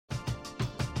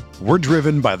We're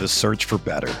driven by the search for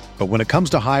better. But when it comes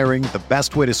to hiring, the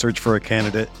best way to search for a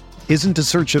candidate isn't to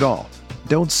search at all.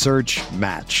 Don't search,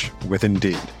 match with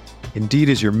Indeed. Indeed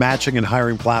is your matching and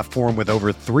hiring platform with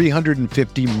over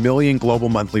 350 million global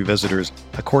monthly visitors,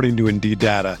 according to Indeed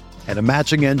data, and a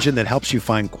matching engine that helps you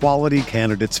find quality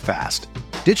candidates fast.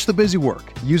 Ditch the busy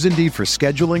work. Use Indeed for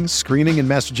scheduling, screening, and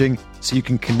messaging so you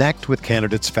can connect with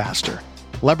candidates faster.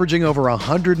 Leveraging over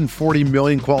 140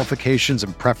 million qualifications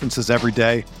and preferences every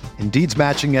day, Indeed's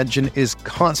matching engine is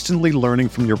constantly learning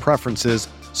from your preferences,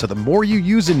 so the more you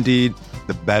use Indeed,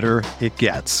 the better it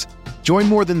gets. Join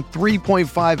more than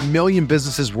 3.5 million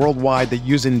businesses worldwide that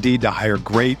use Indeed to hire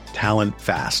great talent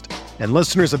fast. And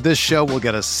listeners of this show will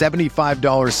get a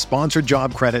 $75 sponsored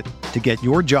job credit to get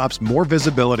your jobs more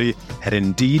visibility at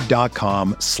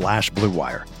Indeed.com/Blue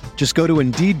Wire. Just go to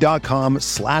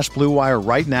Indeed.com/Blue Wire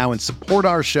right now and support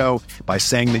our show by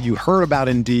saying that you heard about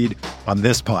Indeed on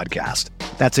this podcast.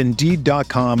 That's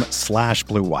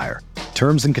Indeed.com/Blue Wire.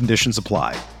 Terms and conditions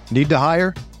apply. Need to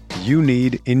hire? You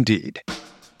need Indeed.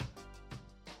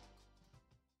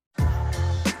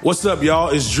 What's up, y'all?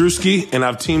 It's Drewski, and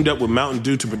I've teamed up with Mountain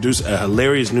Dew to produce a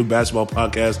hilarious new basketball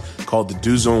podcast called The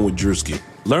Dew Zone with Drewski.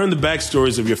 Learn the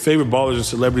backstories of your favorite ballers and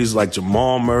celebrities like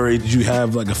Jamal Murray. Did you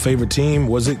have like a favorite team?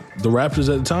 Was it the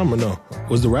Raptors at the time or no?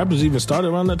 Was the Raptors even started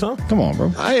around that time? Come on,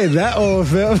 bro. I ain't that old,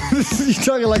 fam. You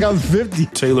talking like I'm 50.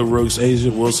 Taylor Rooks, Asia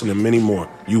Wilson, and many more.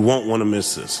 You won't want to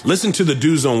miss this. Listen to The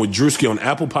Dew Zone with Drewski on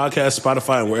Apple Podcasts,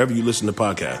 Spotify, and wherever you listen to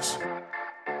podcasts.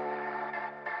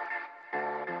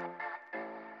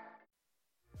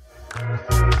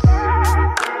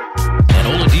 And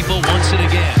Oladipo wants it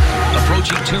again.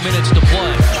 Approaching 2 minutes to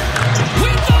play.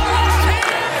 With the left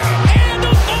hand and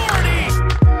authority.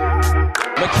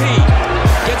 McKee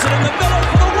gets it in the middle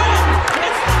for the win.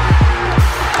 It's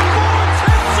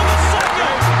 4/10 of a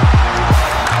second.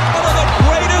 One of the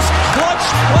greatest clutch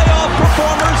playoff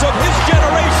performers of his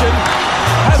generation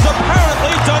has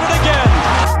apparently done it again.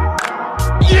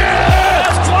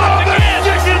 Yes! Mother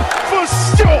chicken for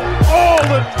sure. All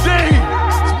the day.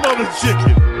 It's mother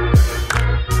chicken.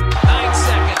 9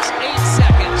 seconds, 8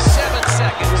 seconds, 7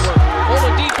 seconds.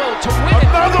 Oladipo to win it.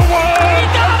 Another one!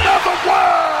 Another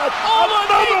one!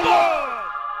 Another one!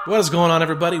 What is going on,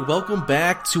 everybody? Welcome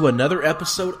back to another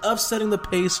episode of Setting the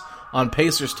Pace on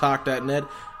PacersTalk.net.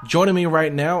 Joining me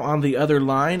right now on the other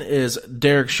line is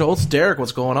Derek Schultz. Derek,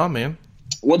 what's going on, man?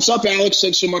 What's up, Alex?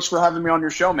 Thanks so much for having me on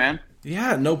your show, man.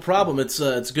 Yeah, no problem. It's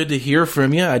good to hear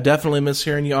from you. I definitely miss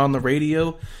hearing you on the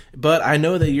radio, but I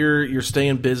know that you're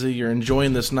staying busy. You're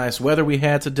enjoying this nice weather we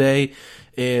had today,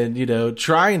 and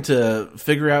trying to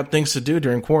figure out things to do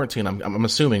during quarantine. I'm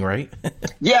assuming, right?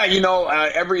 Yeah,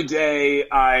 every day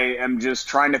I am just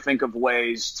trying to think of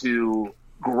ways to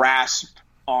grasp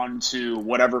onto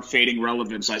whatever fading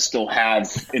relevance I still have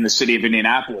in the city of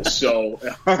Indianapolis. So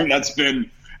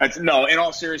no, in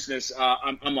all seriousness,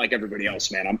 I'm like everybody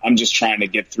else, man. I'm just trying to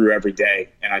get through every day,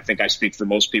 and I think I speak for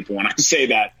most people when I say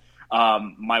that.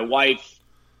 My wife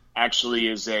actually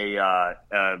is a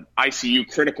ICU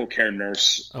critical care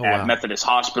nurse at Methodist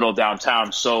Hospital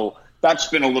downtown, so that's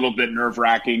been a little bit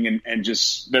nerve-wracking, and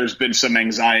just there's been some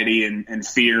anxiety and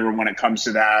fear when it comes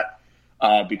to that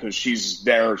because she's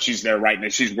there right now.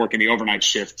 She's working the overnight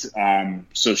shift,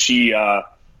 so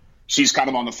she's kind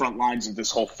of on the front lines of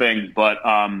this whole thing, but,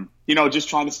 just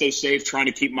trying to stay safe, trying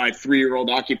to keep my 3-year-old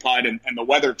occupied, and the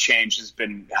weather change has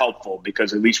been helpful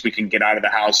because at least we can get out of the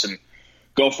house and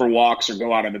go for walks or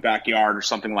go out in the backyard or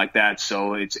something like that.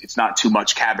 So it's not too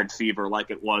much cabin fever like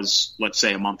it was, let's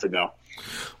say, a month ago.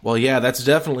 Well, yeah, that's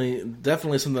definitely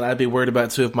something I'd be worried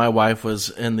about too if my wife was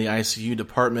in the ICU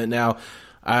department. Now,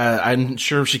 I'm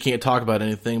sure she can't talk about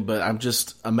anything, but I'm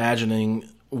just imagining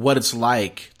what it's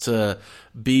like to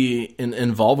be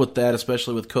involved with that,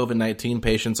 especially with COVID-19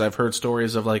 patients. I've heard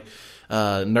stories of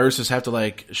nurses have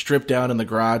to strip down in the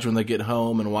garage when they get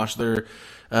home and wash their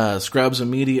scrubs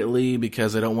immediately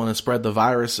because they don't want to spread the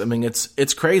virus. I mean,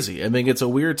 it's crazy. I mean, it's a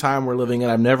weird time we're living in.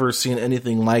 I've never seen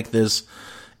anything like this.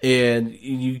 And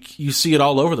you see it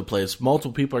all over the place.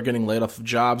 Multiple people are getting laid off of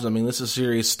jobs. I mean, this is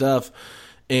serious stuff.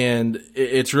 And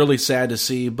it's really sad to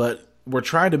see, but we're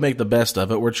trying to make the best of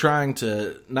it. We're trying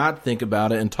to not think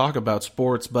about it and talk about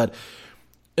sports, but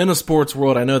in a sports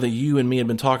world, I know that you and me have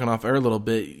been talking off air a little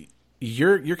bit.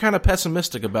 You're kind of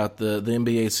pessimistic about the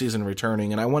NBA season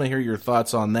returning, and I want to hear your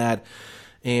thoughts on that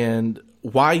and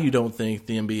why you don't think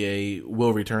the NBA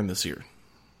will return this year.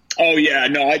 Oh yeah,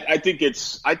 no, I think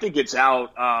it's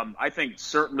out. I think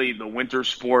certainly the winter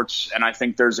sports, and I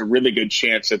think there's a really good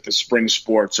chance that the spring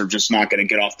sports are just not going to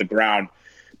get off the ground.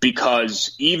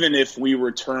 Because even if we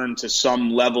return to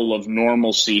some level of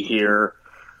normalcy here,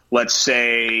 let's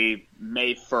say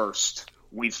May 1st,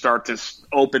 we start to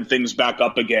open things back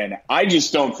up again. I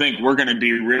just don't think we're going to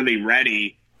be really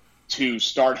ready to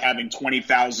start having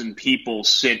 20,000 people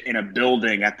sit in a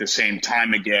building at the same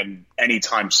time again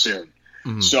anytime soon.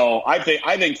 Mm-hmm. So I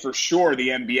think for sure the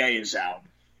NBA is out.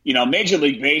 Major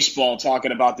League Baseball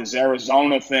talking about this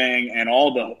Arizona thing and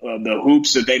all the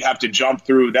hoops that they'd have to jump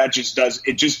through. It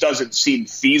just doesn't seem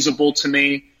feasible to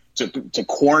me to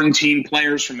quarantine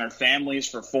players from their families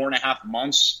for 4.5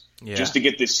 months just to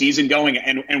get this season going.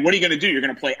 And what are you going to do? You're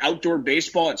going to play outdoor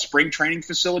baseball at spring training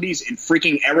facilities in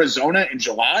freaking Arizona in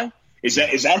July? Is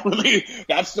that really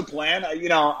that's the plan?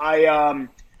 I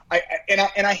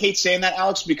hate saying that,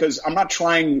 Alex, because I'm not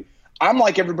trying. I'm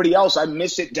like everybody else. I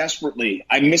miss it desperately.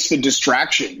 I miss the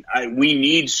distraction. We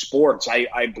need sports.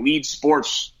 I bleed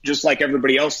sports just like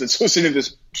everybody else that's listening to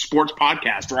this sports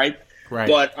podcast, right? Right.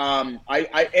 But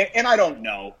I don't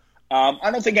know.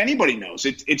 I don't think anybody knows.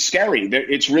 It's scary.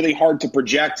 It's really hard to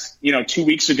project. 2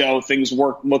 weeks ago, things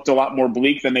looked a lot more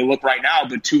bleak than they look right now.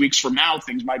 But 2 weeks from now,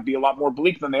 things might be a lot more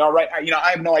bleak than they are right now. I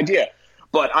have no idea.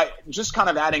 But I just kind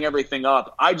of adding everything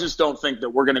up, I just don't think that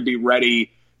we're going to be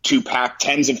ready to pack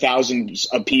tens of thousands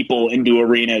of people into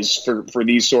arenas for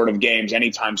these sort of games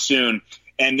anytime soon.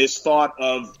 And this thought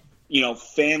of,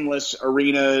 fanless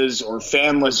arenas or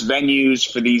fanless venues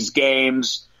for these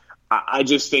games, I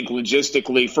just think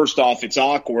logistically, first off, it's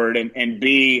awkward. And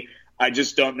B, I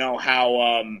just don't know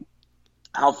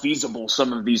how feasible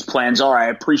some of these plans are. I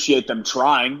appreciate them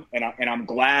trying, and I'm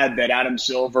glad that Adam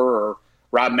Silver or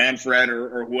Rob Manfred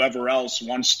or whoever else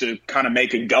wants to kind of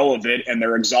make a go of it, and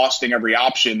they're exhausting every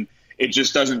option. It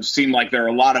just doesn't seem like there are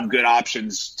a lot of good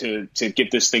options to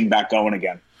get this thing back going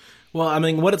again. Well, I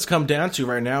mean, what it's come down to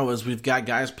right now is we've got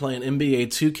guys playing NBA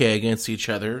 2K against each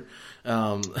other,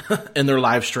 and they're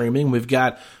live streaming. We've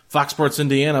got Fox Sports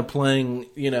Indiana playing,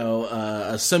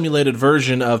 a simulated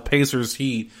version of Pacers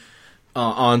Heat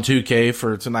on 2K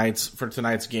for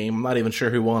tonight's game. I'm not even sure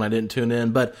who won. I didn't tune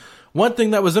in, but one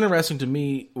thing that was interesting to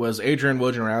me was Adrian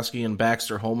Wojnarowski and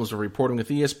Baxter Holmes were reporting with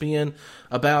ESPN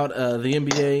about the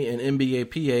NBA and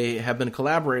NBA-PA have been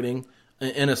collaborating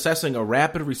in assessing a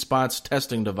rapid response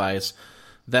testing device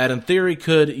that in theory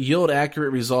could yield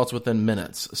accurate results within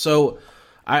minutes. So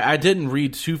I didn't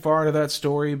read too far into that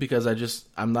story because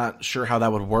I'm not sure how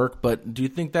that would work, but do you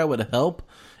think that would help?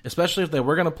 Especially if they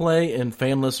were going to play in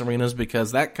fanless arenas,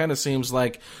 because that kind of seems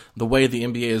like the way the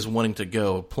NBA is wanting to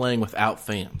go, playing without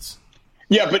fans.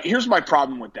 Yeah, but here's my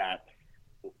problem with that.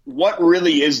 What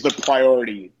really is the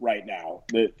priority right now?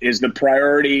 Is the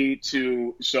priority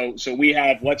to so we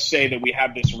have, let's say that we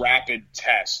have this rapid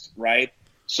test, right?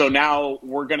 So now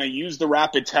we're going to use the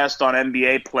rapid test on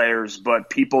NBA players, but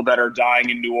people that are dying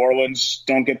in New Orleans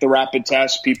don't get the rapid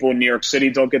test. People in New York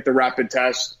City don't get the rapid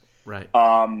test. Right.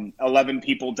 11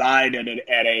 people died at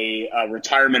a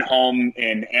retirement home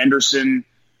in Anderson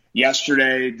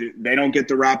yesterday. They don't get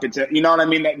the rapid test. You know what I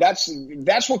mean?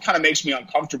 That's what kind of makes me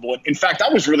uncomfortable. In fact,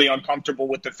 I was really uncomfortable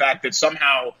with the fact that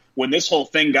somehow when this whole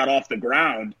thing got off the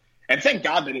ground, and thank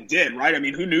God that it did, right? I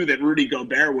mean, who knew that Rudy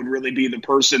Gobert would really be the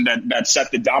person that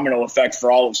set the domino effect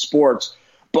for all of sports?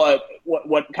 But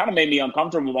what kind of made me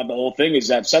uncomfortable about the whole thing is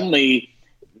that suddenly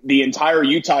the entire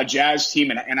Utah Jazz team,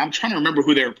 and I'm trying to remember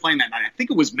who they were playing that night. I think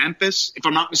it was Memphis, if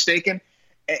I'm not mistaken.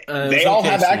 They all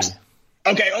have access.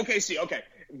 OKC. Okay.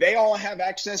 They all have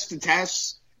access to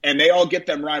tests, and they all get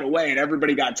them right away, and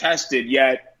everybody got tested,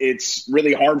 yet it's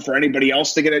really hard for anybody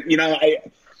else to get it.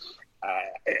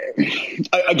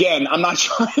 Again, I'm not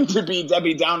trying to be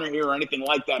Debbie Downer here or anything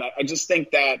like that. I just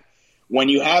think that when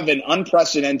you have an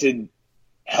unprecedented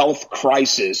health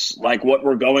crisis like what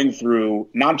we're going through,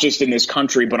 not just in this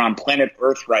country, but on planet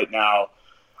Earth right now,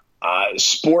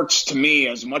 sports, to me,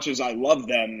 as much as I love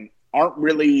them, aren't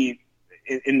really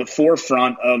in the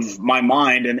forefront of my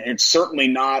mind, and it's certainly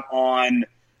not on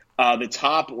the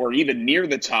top or even near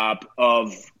the top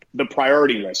of the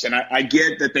priority list. And I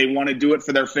get that they want to do it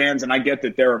for their fans, and I get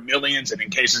that there are millions and in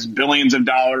cases billions of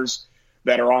dollars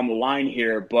that are on the line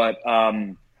here. But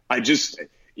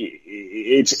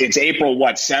it's April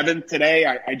 7th today.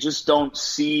 I just don't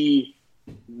see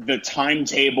the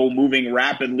timetable moving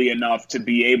rapidly enough to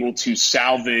be able to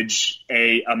salvage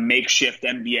a makeshift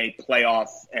NBA playoff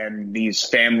and these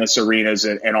fanless arenas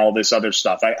and all this other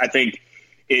stuff. I think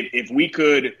if we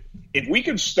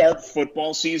could start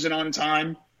football season on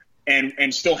time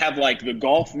and still have like the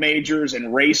golf majors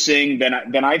and racing,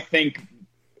 then I think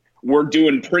we're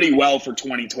doing pretty well for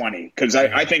 2020. Because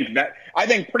I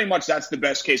think pretty much that's the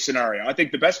best case scenario. I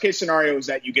think the best case scenario is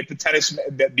that you get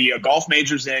the golf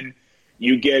majors in.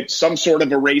 You get some sort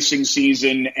of a racing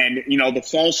season, and, the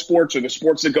fall sports or the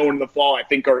sports that go into the fall, I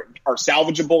think are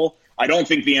salvageable. I don't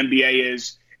think the NBA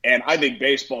is. And I think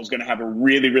baseball is going to have a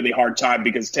really, really hard time,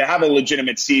 because to have a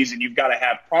legitimate season, you've got to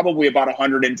have probably about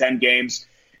 110 games.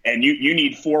 And you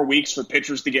need 4 weeks for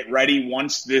pitchers to get ready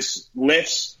once this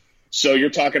lifts. So you're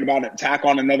talking about tack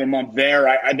on another month there.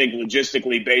 I think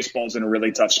logistically baseball is in a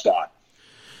really tough spot.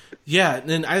 Yeah,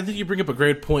 and I think you bring up a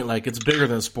great point. Like, it's bigger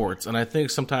than sports. And I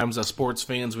think sometimes as sports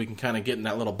fans, we can kind of get in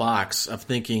that little box of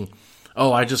thinking,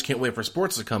 oh, I just can't wait for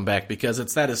sports to come back, because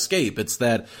it's that escape. It's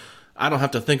that I don't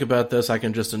have to think about this. I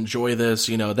can just enjoy this,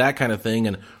 that kind of thing.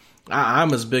 And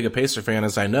I'm as big a Pacer fan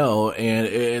as I know. And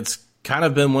it's kind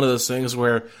of been one of those things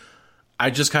where I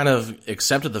just kind of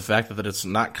accepted the fact that it's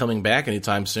not coming back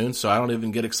anytime soon. So I don't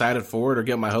even get excited for it or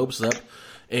get my hopes up.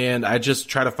 And I just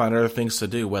try to find other things to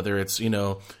do, whether it's,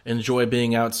 enjoy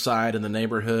being outside in the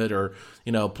neighborhood, or,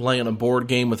 playing a board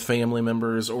game with family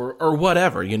members, or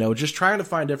whatever, just trying to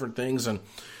find different things. And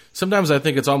sometimes I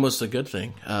think it's almost a good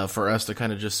thing for us to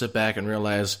kind of just sit back and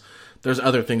realize there's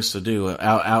other things to do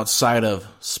outside of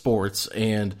sports,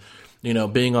 and,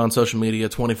 being on social media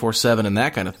 24/7 and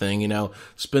that kind of thing,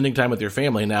 spending time with your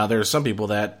family. Now, there's some people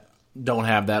that don't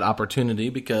have that opportunity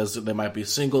because they might be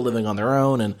single, living on their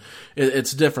own, and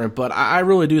it's different. But I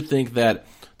really do think that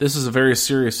this is a very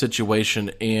serious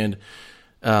situation, and,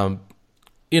 I'm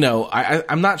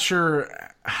not sure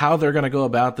how they're going to go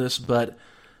about this, but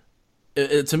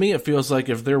to me, it feels like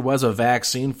if there was a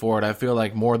vaccine for it, I feel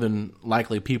like more than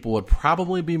likely people would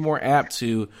probably be more apt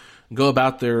to go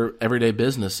about their everyday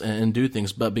business and do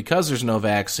things. But because there's no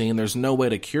vaccine, there's no way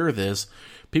to cure this.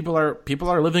 People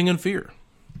are living in fear.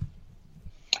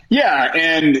 Yeah,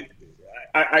 and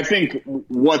I think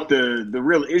what the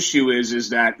real issue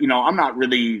is that, I'm not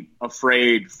really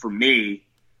afraid for me.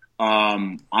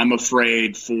 I'm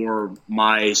afraid for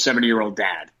my 70-year-old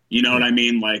dad. You know what I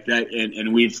mean? Like that,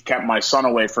 and we've kept my son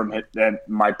away from it.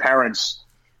 My parents,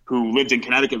 who lived in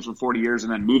Connecticut for 40 years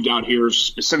and then moved out here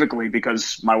specifically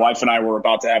because my wife and I were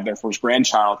about to have their first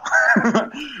grandchild.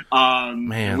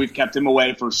 We've kept him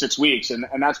away for 6 weeks, and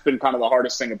that's been kind of the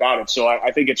hardest thing about it. So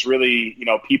I think it's really,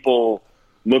 people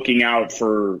looking out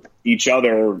for each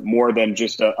other more than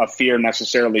just a fear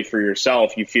necessarily for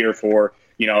yourself. You fear for,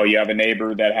 you have a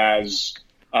neighbor that has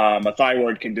a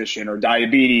thyroid condition or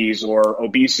diabetes or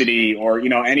obesity or,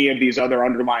 any of these other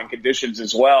underlying conditions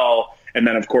as well. And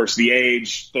then, of course, the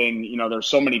age thing, there's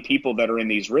so many people that are in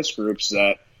these risk groups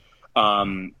that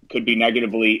could be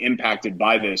negatively impacted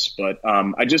by this. But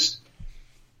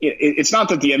it's not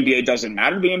that the NBA doesn't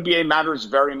matter. The NBA matters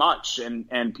very much,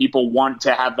 and people want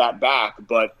to have that back.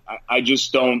 But I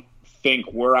just don't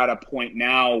think we're at a point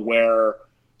now where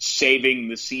saving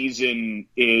the season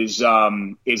is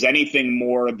anything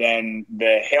more than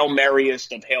the Hail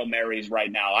Maryest of Hail Marys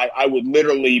right now. I would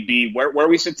literally be where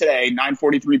we sit today,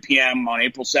 9:43 p.m. on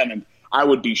April 7th. I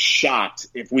would be shocked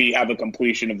if we have a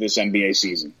completion of this NBA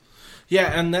season.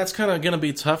 Yeah, and that's kind of going to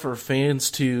be tough for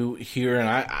fans to hear. And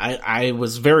I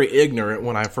was very ignorant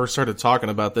when I first started talking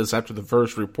about this after the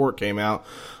first report came out.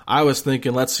 I was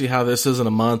thinking, let's see how this is in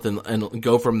a month and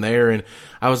go from there. And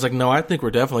I was like, no, I think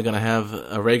we're definitely going to have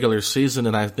a regular season,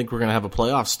 and I think we're going to have a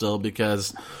playoff still,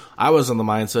 because I was in the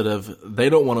mindset of they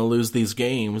don't want to lose these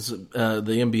games. The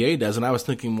NBA does, and I was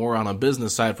thinking more on a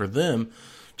business side for them,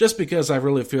 just because I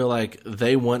really feel like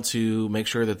they want to make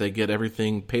sure that they get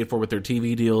everything paid for with their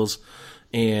TV deals.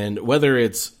 And whether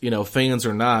it's, fans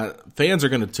or not, fans are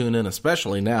going to tune in,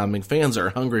 especially now. I mean, fans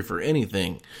are hungry for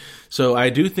anything. So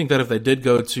I do think that if they did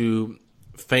go to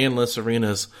fanless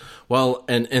arenas, well,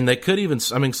 and they could even,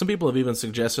 some people have even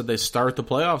suggested they start the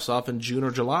playoffs off in June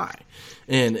or July.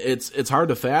 And it's hard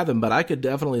to fathom, but I could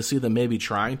definitely see them maybe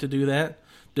trying to do that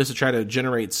just to try to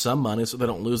generate some money so they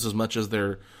don't lose as much as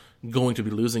they're going to be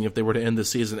losing if they were to end the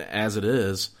season as it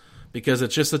is, because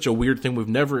it's just such a weird thing we've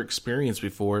never experienced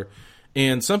before.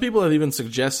 And some people have even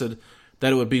suggested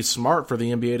that it would be smart for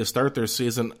the NBA to start their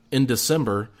season in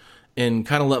December and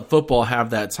kind of let football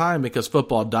have that time, because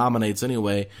football dominates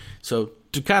anyway. So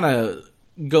to kind of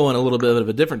go in a little bit of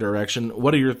a different direction,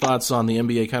 what are your thoughts on the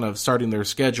NBA kind of starting their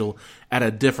schedule at a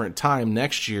different time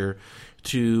next year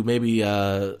to maybe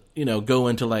go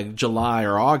into like July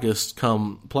or August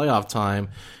come playoff time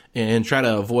and try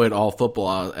to avoid all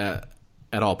football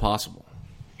at all possible?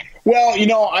 Well,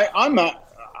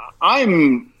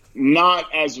 I'm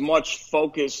not as much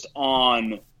focused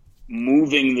on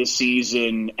moving the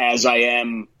season as I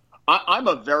am. I'm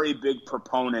a very big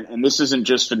proponent, and this isn't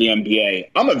just for the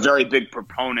NBA. I'm a very big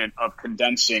proponent of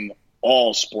condensing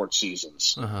all sports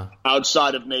seasons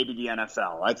outside of maybe the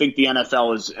NFL. I think the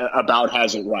NFL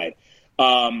has it right.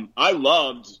 I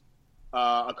loved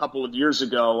a couple of years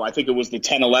ago. I think it was the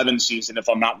 10-11 season, if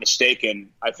I'm not mistaken.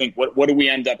 I think what do we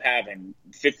end up having?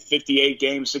 58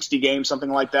 games, 60 games, something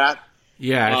like that.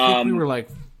 Yeah, I think we were like,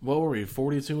 what were we,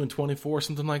 42 and 24,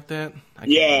 something like that?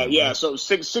 Yeah. So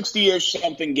 60-ish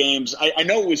something games. I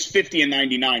know it was 50 and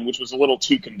 99, which was a little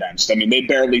too condensed. I mean, they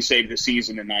barely saved the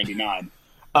season in 99.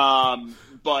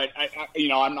 But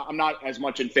I'm not as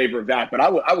much in favor of that. But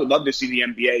I would love to see the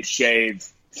NBA shave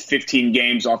 15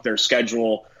 games off their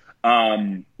schedule.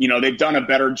 They've done a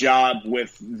better job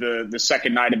with the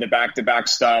second night of the back-to-back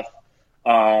stuff,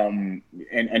 and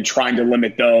trying to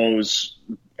limit those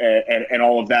and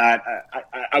all of that.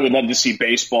 I would love to see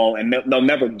baseball, and they'll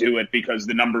never do it because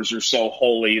the numbers are so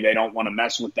holy. They don't want to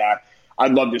mess with that.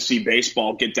 I'd love to see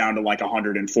baseball get down to like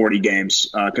 140 games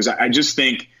because I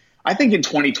think in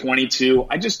 2022,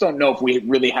 I just don't know if we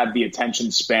really have the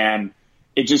attention span.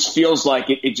 It just feels like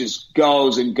it just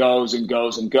goes and goes and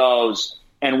goes and goes.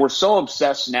 And we're so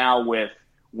obsessed now with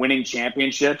winning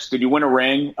championships. Did you win a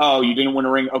ring? Oh, you didn't win a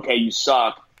ring? Okay, you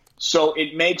suck. So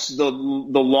it makes the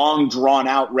long,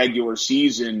 drawn-out regular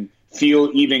season feel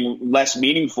even less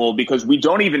meaningful because we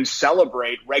don't even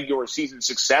celebrate regular season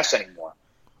success anymore.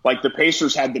 Like the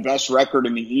Pacers had the best record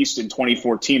in the East in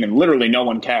 2014, and literally no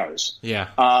one cares. Yeah.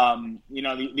 The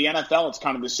NFL, it's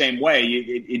kind of the same way.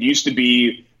 It used to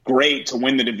be great to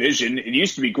win the division. It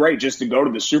used to be great just to go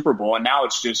to the Super Bowl, and now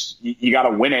it's just you got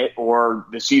to win it or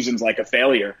the season's like a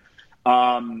failure.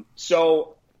 I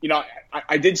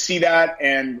did see that,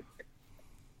 and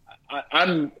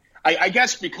I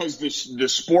guess because the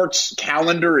sports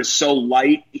calendar is so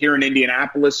light here in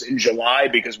Indianapolis in July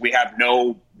because we have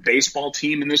no baseball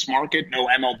team in this market, no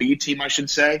MLB team, I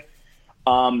should say,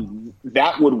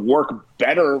 that would work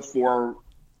better for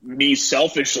me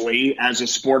selfishly as a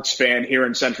sports fan here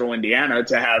in Central Indiana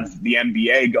to have the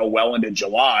NBA go well into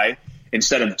July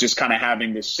instead of just kind of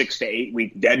having this 6 to 8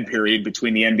 week dead period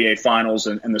between the NBA finals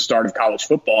and the start of college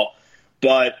football.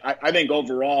 But I think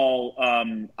overall,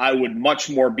 I would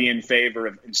much more be in favor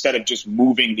of, instead of just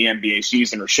moving the NBA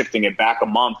season or shifting it back a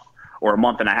month or a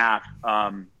month and a half,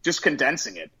 just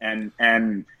condensing it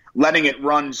and letting it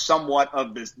run somewhat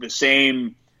of the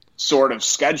same sort of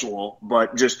schedule,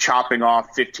 but just chopping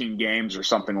off 15 games or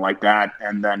something like that,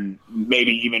 and then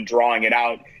maybe even drawing it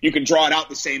out. You can draw it out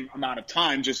the same amount of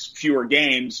time, just fewer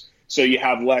games, so you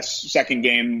have less second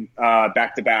game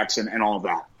back-to-backs and all of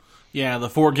that. Yeah, the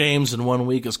 4 games in 1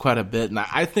 week is quite a bit, and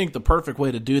I think the perfect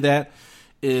way to do that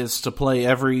is to play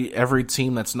every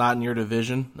team that's not in your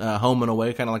division, home and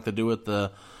away, kind of like they do with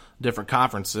the different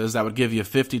conferences. That would give you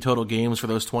 50 total games for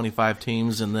those 25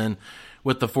 teams, and then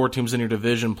with the 4 teams in your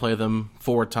division, play them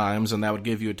 4 times, and that would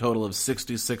give you a total of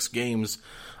 66 games.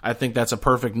 I think that's a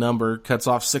perfect number. Cuts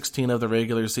off 16 of the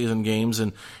regular season games,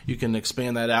 and you can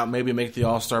expand that out, maybe make the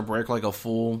All-Star break like a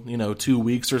full 2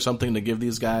 weeks or something to give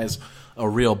these guys a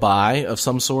real bye of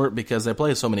some sort because they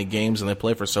play so many games and they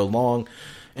play for so long,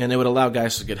 and it would allow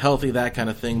guys to get healthy, that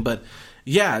kind of thing. But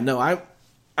yeah, no,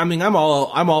 I'm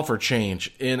all for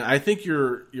change, and I think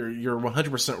you're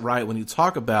 100% right when you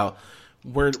talk about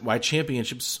why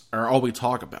championships are all we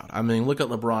talk about. I mean, look at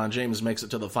LeBron James makes it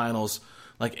to the finals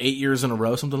like 8 years in a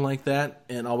row, something like that,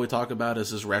 and all we talk about is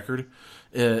his record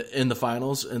in the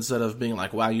finals instead of being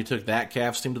like, wow, you took that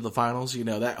Cavs team to the finals,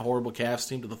 that horrible Cavs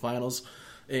team to the finals,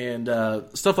 and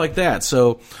stuff like that.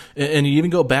 So, and you even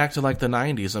go back to like the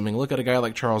 90s. I mean, look at a guy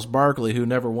like Charles Barkley who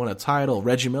never won a title,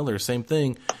 Reggie Miller, same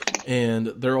thing, and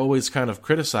they're always kind of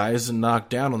criticized and knocked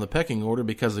down on the pecking order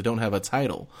because they don't have a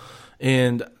title.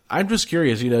 And I'm just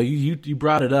curious, you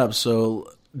brought it up, so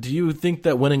do you think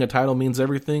that winning a title means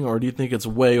everything, or do you think it's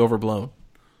way overblown?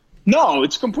 No,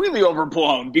 it's completely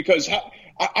overblown because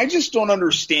I just don't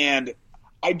understand.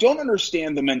 I don't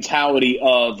understand the mentality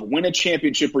of win a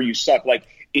championship or you suck. Like,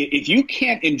 if you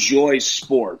can't enjoy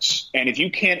sports and if you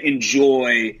can't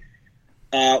enjoy,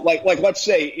 like let's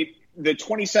say the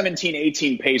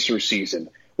 2017-18 Pacers season,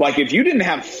 like if you didn't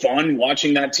have fun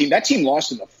watching that team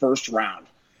lost in the first round.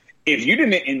 If you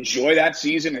didn't enjoy that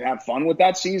season and have fun with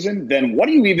that season, then what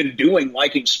are you even doing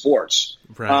liking sports?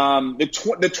 Right. The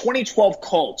 2012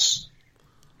 Colts,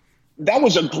 that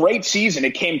was a great season.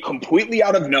 It came completely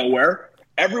out of nowhere.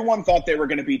 Everyone thought they were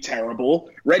going to be terrible.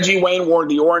 Reggie Wayne wore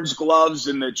the orange gloves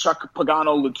in the Chuck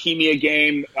Pagano leukemia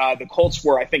game. The Colts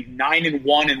were, I think,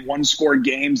 9-1 in one-score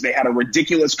games. They had a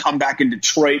ridiculous comeback in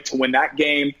Detroit to win that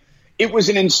game. It was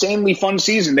an insanely fun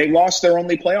season. They lost their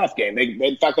only playoff game.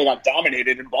 In fact, they got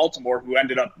dominated in Baltimore, who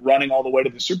ended up running all the way to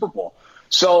the Super Bowl.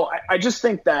 So I just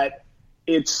think that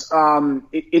I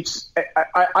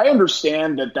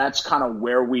understand that that's kind of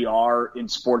where we are in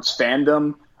sports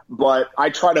fandom, but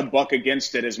I try to buck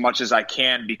against it as much as I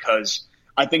can because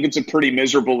I think it's a pretty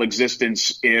miserable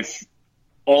existence if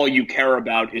all you care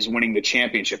about is winning the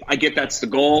championship. I get that's the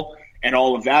goal and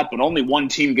all of that, but only one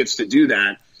team gets to do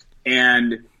that.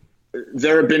 And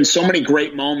there have been so many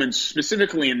great moments,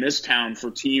 specifically in this town, for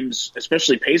teams,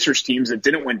 especially Pacers teams that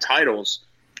didn't win titles,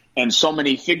 and so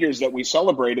many figures that we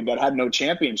celebrated that had no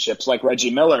championships, like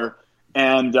Reggie Miller.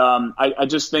 And I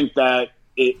just think that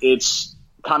it's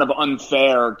kind of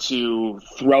unfair to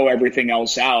throw everything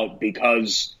else out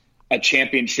because a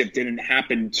championship didn't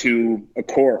happen to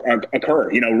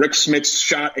occur. You know, Rick Smith's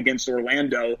shot against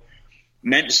Orlando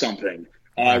meant something.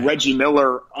 Reggie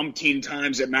Miller umpteen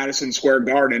times at Madison Square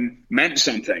Garden meant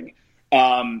something.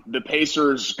 The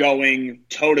Pacers going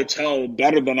toe-to-toe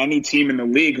better than any team in the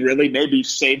league, really, maybe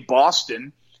save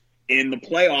Boston in the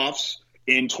playoffs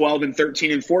in 12 and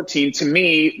 13 and 14. To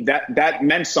me, that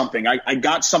meant something. I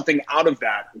got something out of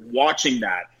that, watching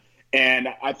that. And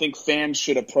I think fans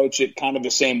should approach it kind of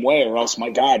the same way, or else, my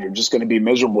God, you're just going to be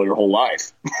miserable your whole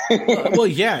life. Well,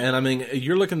 yeah, and I mean,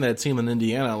 you're looking at that team in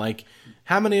Indiana, like,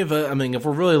 how many of if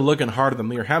we're really looking hard at the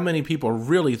mirror, how many people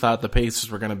really thought the Pacers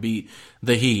were going to beat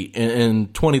the Heat in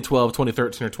 2012,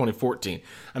 2013, or 2014?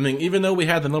 I mean, even though we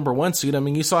had the number 1 seed, I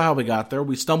mean, you saw how we got there.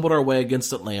 We stumbled our way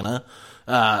against Atlanta.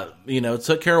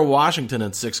 Took care of Washington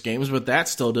in 6 games, but that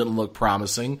still didn't look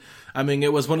promising. I mean,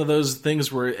 it was one of those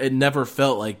things where it never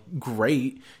felt like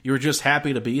great. You were just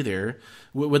happy to be there.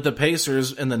 With the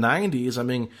Pacers in the 90s, I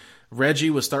mean, Reggie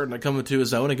was starting to come into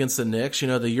his own against the Knicks. You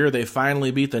know, the year they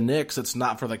finally beat the Knicks, it's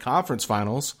not for the conference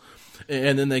finals.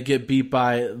 And then they get beat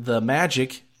by the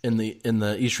Magic in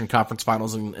the Eastern Conference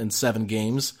Finals in 7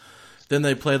 games. Then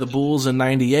they play the Bulls in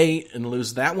 98 and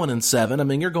lose that one in 7. I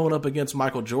mean, you're going up against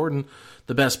Michael Jordan,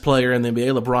 the best player in the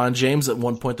NBA, LeBron James at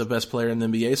one point the best player in the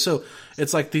NBA. So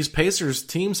it's like these Pacers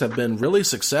teams have been really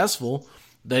successful.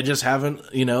 They just haven't,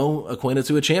 acquainted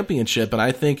to a championship. And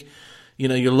I think,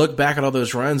 you look back at all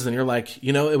those runs and you're like,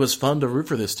 it was fun to root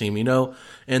for this team, and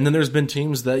then there's been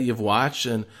teams that you've watched,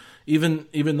 and even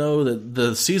though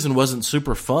the season wasn't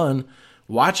super fun,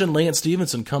 watching Lance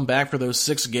Stevenson come back for those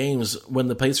 6 games when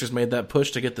the Pacers made that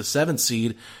push to get the 7th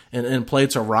seed and play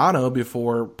Toronto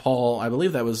before Paul, I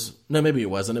believe that was, no, maybe it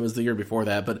wasn't. It was the year before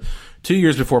that, but 2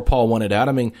 years before Paul won it out.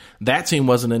 I mean, that team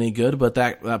wasn't any good, but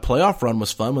that playoff run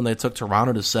was fun when they took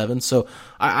Toronto to 7. So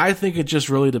I think it just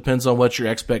really depends on what your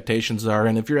expectations are.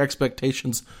 And if your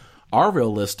expectations are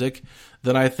realistic,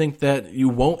 then I think that you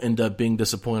won't end up being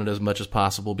disappointed as much as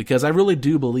possible, because I really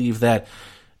do believe that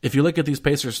if you look at these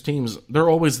Pacers teams, they're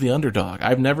always the underdog.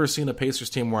 I've never seen a Pacers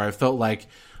team where I felt like,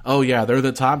 oh yeah, they're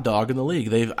the top dog in the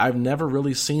league. I've never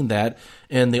really seen that,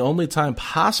 and the only time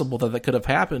possible that could have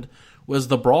happened was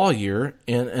the Brawl year,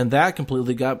 and that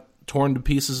completely got torn to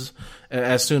pieces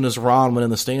as soon as Ron went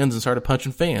in the stands and started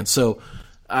punching fans. So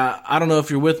I don't know if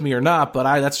you're with me or not, but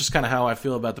that's just kind of how I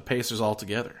feel about the Pacers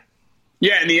altogether.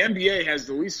 Yeah, and the NBA has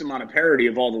the least amount of parity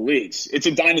of all the leagues. It's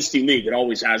a dynasty league. It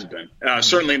always has been.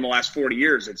 Certainly in the last 40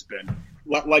 years it's been.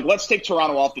 Like, let's take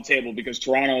Toronto off the table, because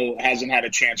Toronto hasn't had a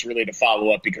chance really to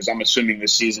follow up, because I'm assuming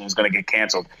this season is going to get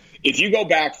canceled. If you go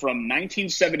back from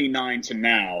 1979 to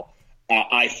now,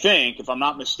 I think, if I'm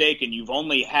not mistaken, you've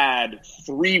only had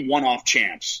 3 one-off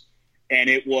champs. And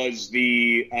it was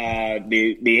the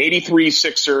 83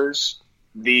 Sixers,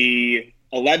 the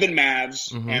 11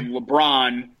 Mavs, and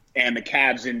LeBron and the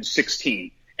Cavs in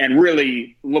 16. And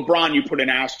really, LeBron, you put an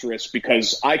asterisk,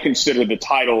 because I consider the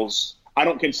titles, I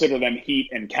don't consider them Heat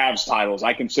and Cavs titles.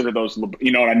 I consider those,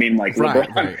 you know what I mean? Like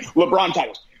LeBron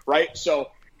titles, right?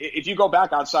 So if you go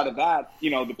back outside of that,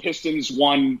 the Pistons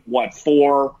won,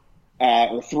 4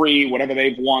 or 3, whatever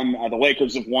they've won. The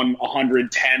Lakers have won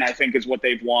 110, I think is what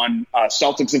they've won.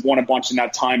 Celtics have won a bunch in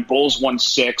that time. Bulls won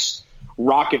 6.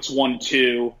 Rockets won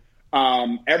 2.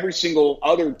 Every single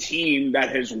other team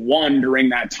that has won during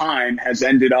that time has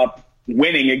ended up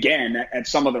winning again at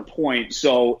some other point.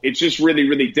 So it's just really,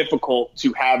 really difficult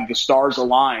to have the stars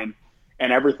align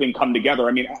and everything come together.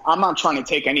 I mean, I'm not trying to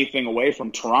take anything away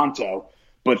from Toronto,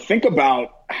 but think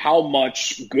about how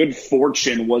much good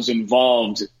fortune was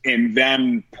involved in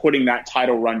them putting that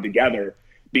title run together,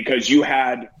 because you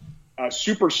had a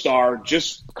superstar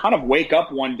just kind of wake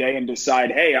up one day and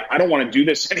decide, hey, I don't want to do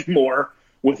this anymore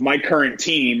with my current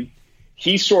team.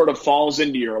 He sort of falls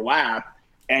into your lap,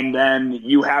 and then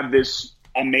you have this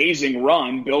amazing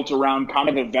run built around kind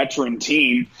of a veteran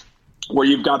team where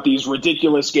you've got these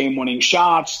ridiculous game-winning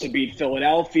shots to beat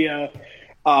Philadelphia.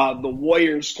 The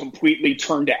Warriors completely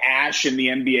turned to ash in the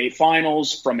NBA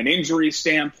Finals from an injury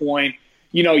standpoint.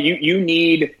 You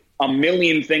need a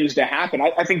million things to happen.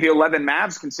 I think the 11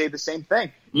 Mavs can say the same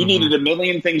thing. You needed a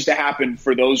million things to happen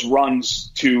for those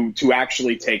runs to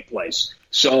actually take place.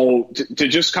 So to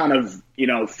just kind of,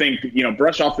 think,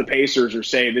 brush off the Pacers or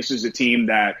say this is a team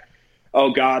that,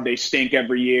 oh God, they stink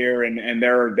every year and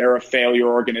they're a failure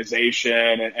organization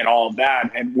and all of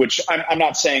that, and which I'm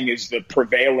not saying is the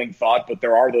prevailing thought, but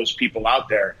there are those people out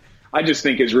there. I just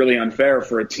think is really unfair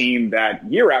for a team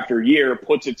that year after year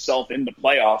puts itself in the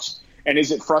playoffs. And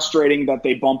is it frustrating that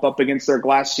they bump up against their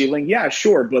glass ceiling? Yeah,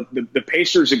 sure. But the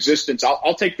Pacers' existence,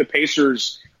 I'll take the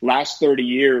Pacers' last 30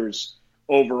 years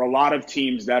over a lot of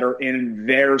teams that are in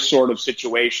their sort of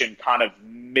situation, kind of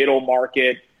middle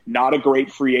market, not a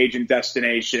great free agent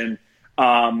destination,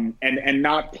 and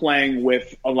not playing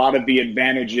with a lot of the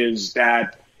advantages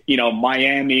that,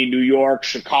 Miami, New York,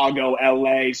 Chicago,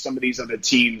 LA, some of these other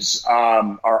teams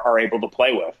are able to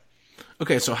play with.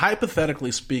 Okay, so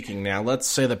hypothetically speaking now, let's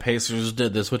say the Pacers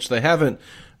did this, which they haven't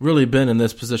really been in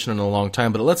this position in a long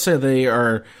time, but let's say they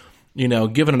are,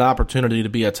 given an opportunity to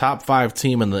be a top 5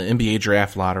 team in the NBA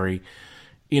draft lottery.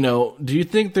 Do you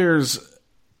think there's,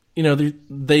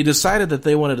 they decided that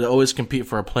they wanted to always compete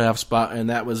for a playoff spot, and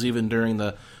that was even during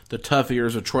the tough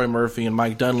years of Troy Murphy and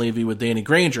Mike Dunleavy with Danny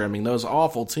Granger. I mean, those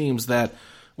awful teams that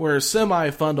were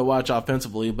semi-fun to watch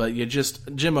offensively, but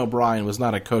Jim O'Brien was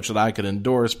not a coach that I could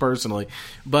endorse personally.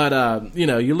 But,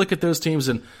 you look at those teams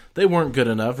and they weren't good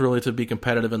enough really to be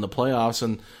competitive in the playoffs,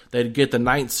 and they'd get the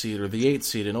 9th seed or the 8th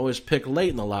seed and always pick late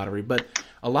in the lottery. But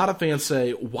a lot of fans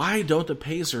say, why don't the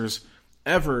Pacers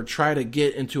ever try to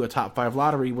get into a top 5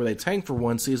 lottery where they tank for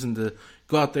one season to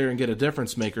go out there and get a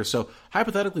difference maker? So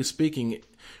hypothetically speaking,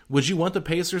 would you want the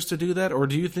Pacers to do that, or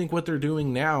do you think what they're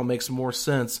doing now makes more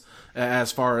sense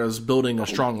as far as building a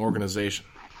strong organization?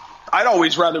 I'd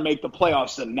always rather make the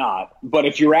playoffs than not. But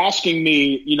if you're asking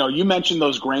me, you mentioned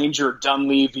those Granger,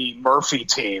 Dunleavy, Murphy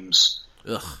teams.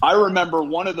 Ugh. I remember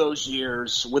one of those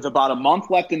years with about a month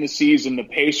left in the season, the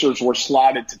Pacers were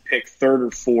slotted to pick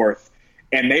 3rd or 4th,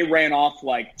 and they ran off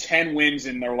like 10 wins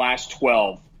in their last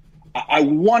 12. I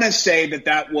want to say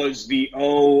that was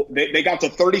they got to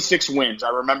 36 wins. I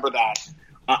remember that.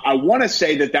 I want to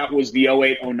say that was the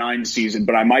 08-09 season,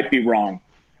 but I might be wrong.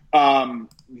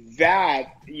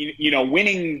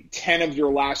 Winning 10 of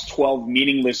your last 12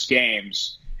 meaningless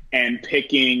games and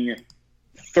picking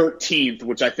 13th,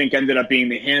 which I think ended up being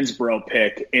the Hansbrough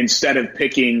pick, instead of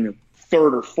picking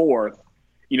 3rd or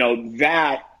 4th,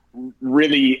 that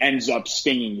really ends up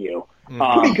stinging you.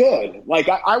 Pretty good. Like,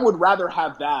 I would rather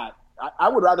have that. I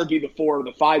would rather be the 4 or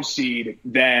the 5 seed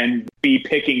than be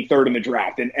picking 3rd in the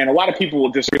draft. And a lot of people will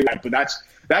disagree with that, but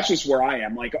that's just where I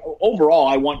am. Like, overall,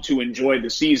 I want to enjoy the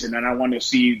season and I want to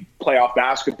see playoff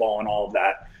basketball and all of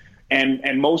that.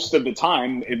 And most of the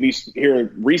time, at least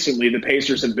here recently, the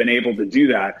Pacers have been able to do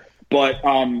that. But,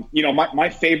 my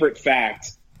favorite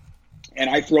fact, and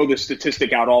I throw this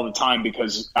statistic out all the time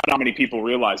because I don't know how many people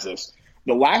realize this.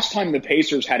 The last time the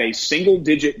Pacers had a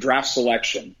single-digit draft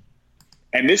selection,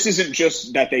 and this isn't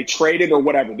just that they traded or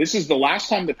whatever. This is the last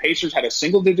time the Pacers had a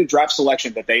single-digit draft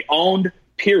selection that they owned,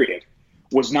 period,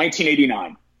 was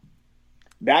 1989.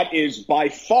 That is by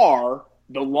far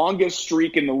the longest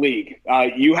streak in the league.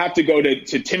 You have to go to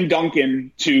Tim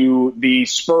Duncan to the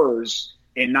Spurs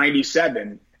in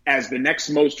 97 as the next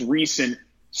most recent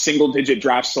single-digit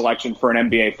draft selection for an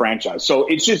NBA franchise. So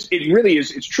it's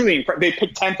truly incredible. They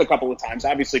picked 10th a couple of times.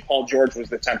 Obviously, Paul George was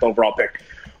the 10th overall pick.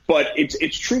 But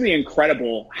it's truly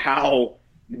incredible how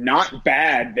not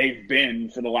bad they've been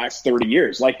for the last 30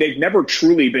 years. Like, they've never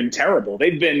truly been terrible.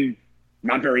 They've been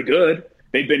not very good.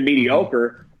 They've been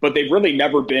mediocre, but they've really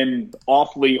never been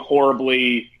awfully,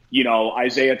 horribly,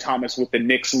 Isaiah Thomas with the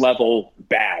Knicks level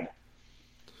bad.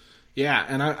 Yeah,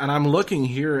 and I'm looking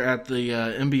here at the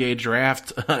NBA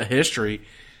draft history,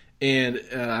 and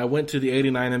I went to the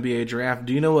 89 NBA draft.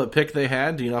 Do you know what pick they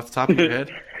had? Do you know off the top of your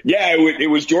head? Yeah, it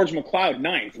was George McLeod,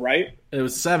 9th, right? It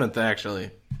was 7th, actually.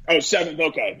 Oh, 7th,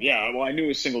 okay. Yeah, well, I knew it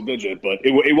was single digit, but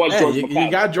it was George McLeod. You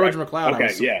got George right? McLeod.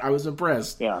 Okay, I was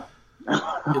impressed. Yeah.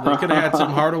 They could have had Tim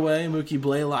Hardaway, Mookie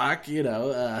Blaylock,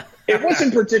 It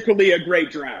wasn't particularly a great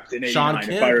draft in 89, Sean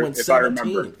Kemp went 17th. if I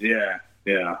remember.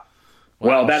 Yeah.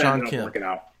 Well, that ended up working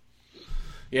out.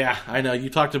 Yeah, I know.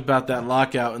 You talked about that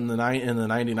lockout in the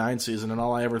 99 season, and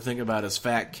all I ever think about is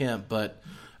Fat Kemp, but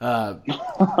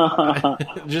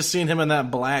just seeing him in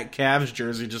that black Cavs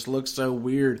jersey just looks so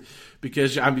weird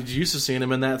because I'm used to seeing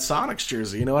him in that Sonics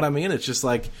jersey. You know what I mean? It's just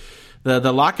like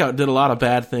the lockout did a lot of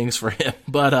bad things for him.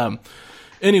 But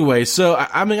anyway, so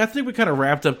I think we kind of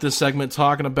wrapped up this segment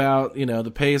talking about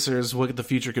the Pacers, what the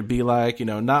future could be like.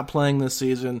 Not playing this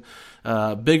season,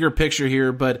 bigger picture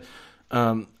here, but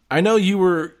I know you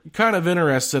were kind of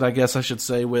interested, I guess I should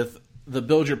say, with the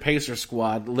Build Your Pacer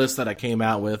squad list that I came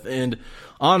out with. And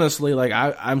honestly, like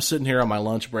I'm sitting here on my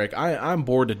lunch break. I'm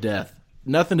bored to death.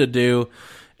 Nothing to do.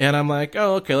 And I'm like,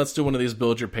 oh, okay, let's do one of these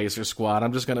Build Your Pacer squad.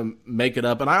 I'm just going to make it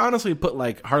up. And I honestly put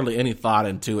like hardly any thought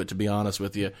into it, to be honest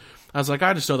with you. I was like,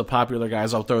 I just know the popular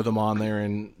guys. I'll throw them on there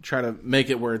and try to make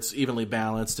it where it's evenly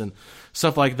balanced and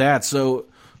stuff like that. So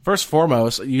first and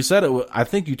foremost, you said it. I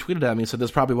think you tweeted at me and said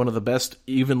this is probably one of the best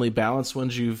evenly balanced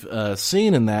ones you've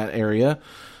seen in that area.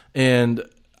 And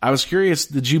I was curious,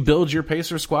 did you build your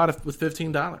Pacer squad with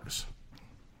 $15?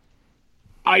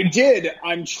 I did.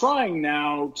 I'm trying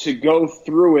now to go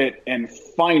through it and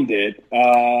find it.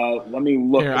 Let me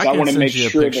look, because I want to make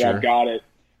sure that I've got it.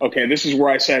 Okay, this is where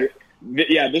I said,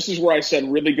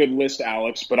 really good list,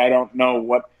 Alex, but I don't know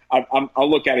what. I'll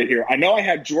look at it here. I know I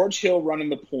had George Hill running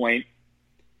the point.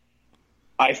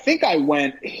 I think I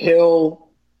went Hill,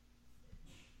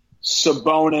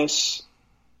 Sabonis,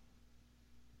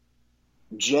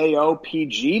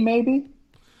 JOPG maybe?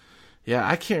 Yeah,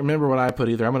 I can't remember what I put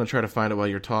either. I'm going to try to find it while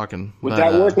you're talking. Would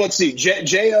that work? Let's see.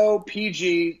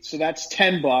 JOPG, so that's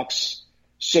 $10.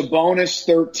 Sabonis,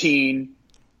 $13.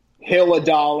 Hill,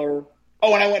 $1.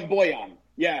 Oh, and I went Boyan.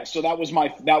 Yeah, so that was my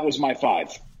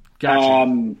 5.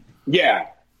 Gotcha. Yeah.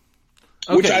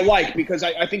 Okay. Which I like, because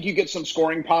I think you get some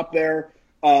scoring pop there.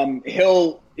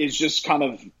 Hill is just kind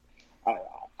of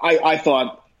I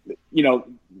thought,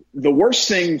 the worst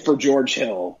thing for George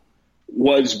Hill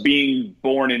was being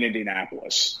born in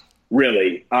Indianapolis,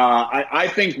 really. I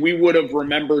think we would have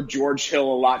remembered George Hill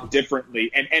a lot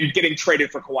differently, and getting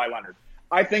traded for Kawhi Leonard.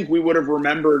 I think we would have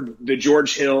remembered the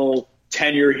George Hill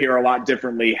tenure here a lot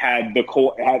differently had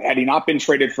he not been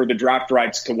traded for the draft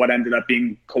rights to what ended up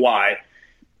being Kawhi,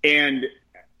 and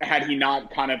had he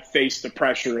not kind of faced the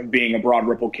pressure of being a Broad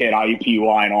Ripple kid,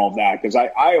 IUPUI, and all of that. Because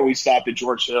I always thought that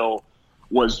George Hill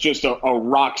was just a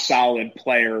rock-solid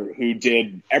player who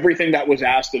did everything that was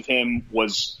asked of him,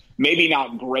 was maybe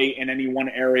not great in any one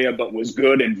area, but was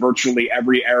good in virtually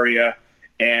every area.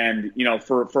 And,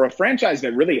 for a franchise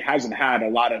that really hasn't had a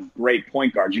lot of great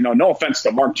point guards, no offense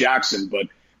to Mark Jackson, but,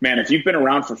 man, if you've been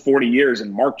around for 40 years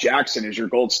and Mark Jackson is your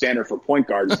gold standard for point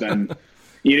guards, then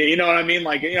you know what I mean?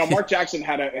 Like, Mark Jackson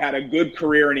had a good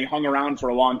career and he hung around for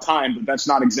a long time, but that's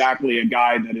not exactly a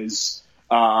guy that is –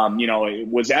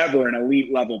 was ever an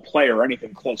elite level player or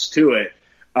anything close to it.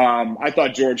 I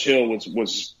thought George Hill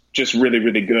was just really,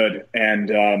 really good.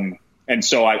 And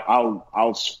so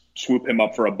I'll swoop him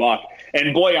up for $1.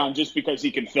 And Boyan, just because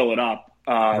he can fill it up.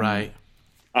 Right.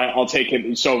 I'll take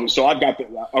him. So I've got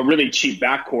a really cheap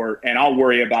backcourt, and I'll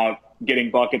worry about getting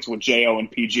buckets with JO and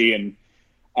PG. And,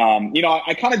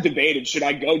 I kind of debated, should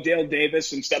I go Dale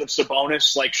Davis instead of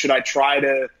Sabonis? Like, should I try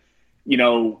to,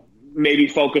 maybe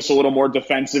focus a little more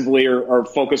defensively or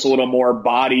focus a little more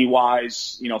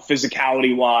body-wise,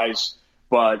 physicality-wise.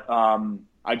 But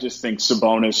I just think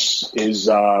Sabonis is,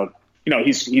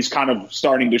 he's kind of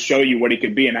starting to show you what he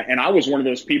could be. And I was one of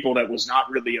those people that was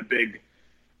not really a big,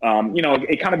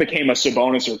 it kind of became a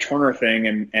Sabonis or Turner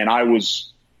thing. And I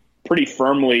was pretty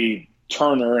firmly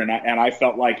Turner, and I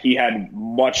felt like he had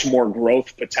much more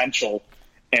growth potential.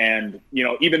 And,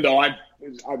 even though I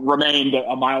remained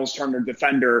a Miles Turner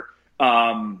defender,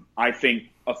 I think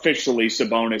officially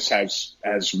Sabonis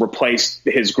has replaced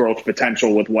his growth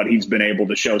potential with what he's been able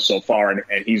to show so far,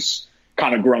 and he's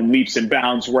kind of grown leaps and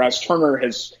bounds, whereas Turner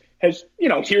has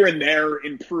here and there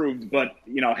improved, but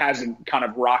hasn't kind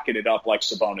of rocketed up like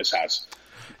Sabonis has.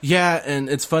 Yeah, and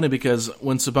it's funny because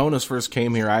when Sabonis first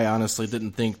came here, I honestly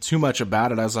didn't think too much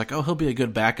about it. I was like, oh, he'll be a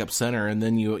good backup center, and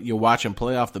then you watch him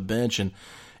play off the bench, and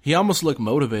he almost looked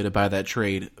motivated by that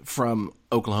trade from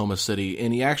Oklahoma City,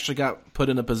 and he actually got put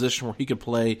in a position where he could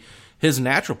play his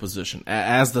natural position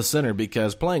as the center,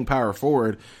 because playing power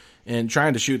forward and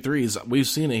trying to shoot threes, we've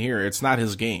seen it here, it's not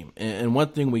his game. And one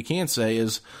thing we can say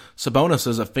is Sabonis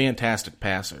is a fantastic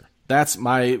passer. That's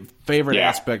my favorite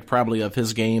aspect probably of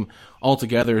his game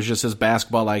altogether, is just his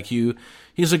basketball IQ.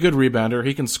 He's a good rebounder.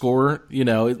 He can score,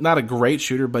 not a great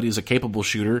shooter, but he's a capable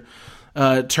shooter.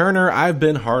 Turner, I've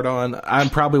been hard on. I'm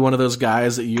probably one of those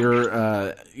guys that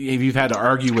you've had to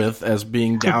argue with as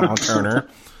being down on Turner.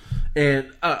 And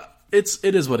it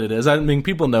is what it is. I mean,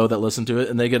 people know that listen to it,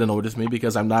 and they get annoyed with me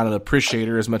because I'm not an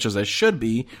appreciator as much as I should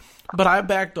be. But I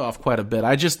backed off quite a bit.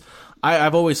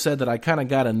 I've always said that I kind of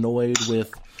got annoyed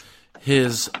with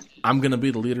I'm going to be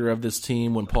the leader of this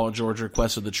team when Paul George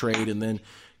requested the trade, and then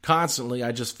constantly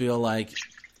I just feel like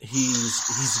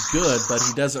he's good, but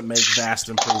he doesn't make vast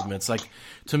improvements. Like,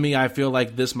 to me, I feel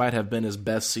like this might have been his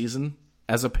best season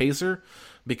as a Pacer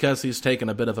because he's taken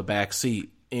a bit of a back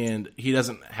seat and he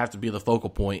doesn't have to be the focal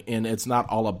point, and it's not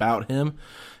all about him.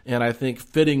 And I think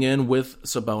fitting in with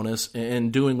Sabonis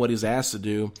and doing what he's asked to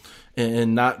do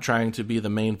and not trying to be the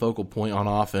main focal point on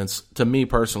offense, to me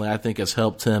personally, I think has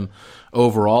helped him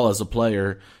overall as a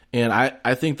player. And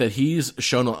I think that he's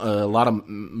shown a lot of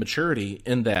maturity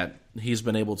in that he's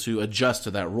been able to adjust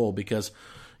to that role, because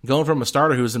going from a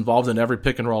starter who's involved in every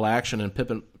pick and roll action and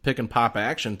pick and pop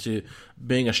action to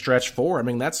being a stretch four, I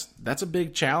mean, that's a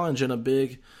big challenge and a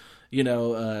big,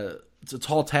 it's a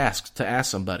tall task to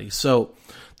ask somebody. So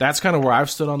that's kind of where I've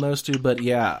stood on those two. But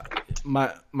yeah,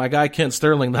 my guy Kent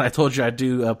Sterling that I told you I'd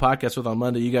do a podcast with on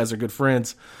Monday, you guys are good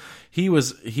friends.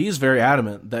 He's very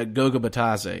adamant that Goga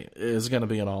Bitadze is going to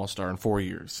be an all-star in 4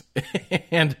 years.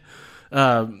 And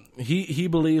he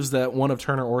believes that one of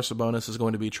Turner or Sabonis is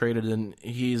going to be traded, and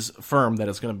he's firm that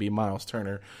it's going to be Miles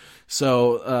Turner.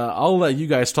 So I'll let you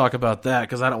guys talk about that,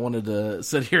 because I don't want to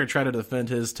sit here and try to defend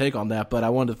his take on that, but I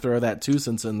wanted to throw that 2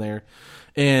 cents in there.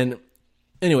 And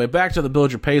anyway, back to the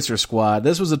Build Your Pacers squad.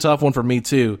 This was a tough one for me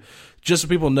too. Just so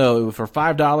people know, for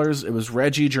 $5, it was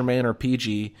Reggie, Jermaine, or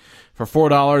PG. For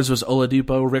 $4, it was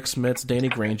Oladipo, Rick Smits, Danny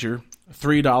Granger.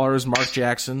 $3, Mark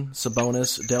Jackson,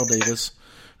 Sabonis, Dale Davis.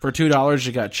 For $2,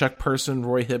 you got Chuck Person,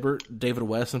 Roy Hibbert, David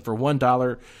West. And for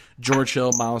 $1, George Hill,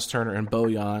 Miles Turner, and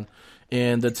Bojan.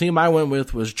 And the team I went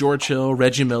with was George Hill,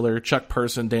 Reggie Miller, Chuck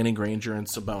Person, Danny Granger, and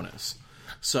Sabonis.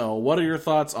 So what are your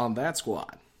thoughts on that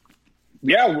squad?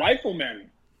 Yeah,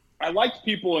 Rifleman. I liked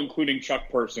people including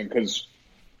Chuck Person, because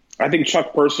I think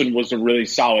Chuck Person was a really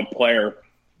solid player.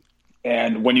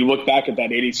 And when you look back at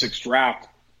that 86 draft,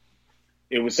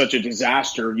 it was such a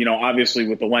disaster, obviously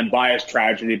with the Len Bias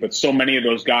tragedy, but so many of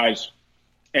those guys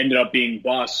ended up being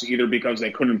busts, either because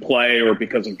they couldn't play or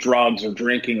because of drugs or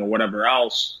drinking or whatever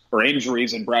else, or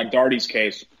injuries in Brad Daugherty's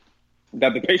case,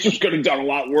 that the Pacers could have done a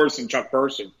lot worse than Chuck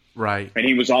Person. Right. And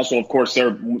he was also, of course,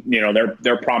 their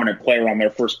prominent player on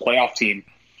their first playoff team,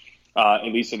 at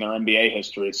least in their NBA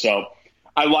history. So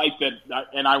I like that,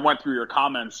 and I went through your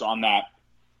comments on that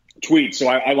tweet, so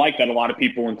I like that a lot of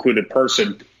people included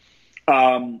Person.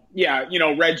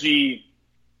 Reggie,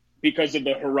 because of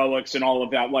the heroics and all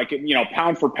of that,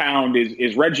 pound for pound,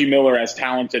 is Reggie Miller as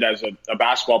talented as a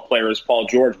basketball player as Paul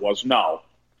George was? No.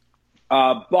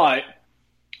 But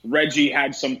Reggie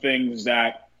had some things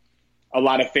that a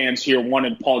lot of fans here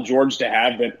wanted Paul George to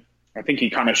have that I think he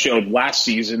kind of showed last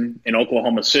season in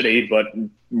Oklahoma City, but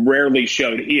rarely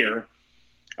showed here,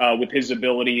 with his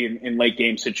ability in late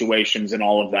game situations and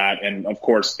all of that. And of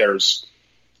course, there's,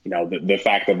 the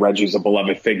fact that Reggie's a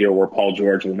beloved figure where Paul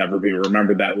George will never be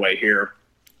remembered that way here.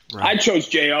 Right. I chose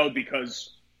J.O. because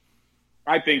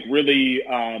I think really,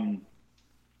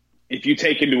 if you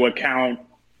take into account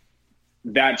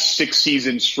that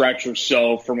 6-season stretch or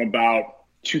so from about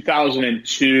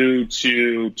 2002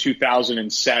 to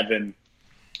 2007,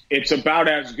 it's about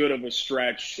as good of a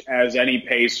stretch as any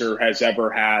Pacer has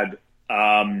ever had,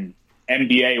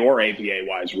 NBA or ABA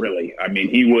wise, really. I mean,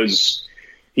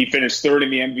 he finished third in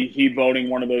the MVP voting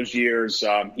one of those years.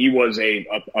 He was a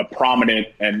prominent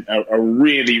and a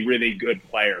really, really good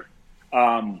player.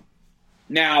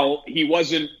 Now, he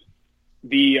wasn't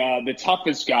the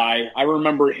toughest guy. I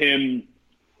remember him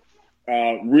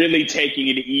really taking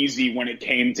it easy when it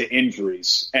came to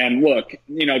injuries. And look,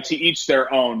 to each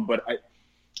their own, but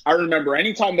I remember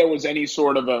anytime there was any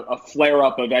sort of a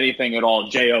flare-up of anything at all,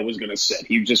 J.O. was going to sit.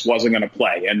 He just wasn't going to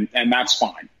play, and that's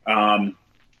fine.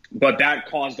 But that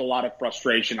caused a lot of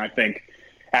frustration, I think,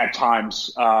 at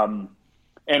times.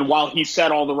 And while he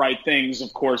said all the right things,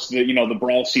 of course, the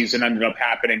brawl season ended up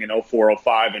happening in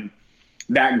 04-05, and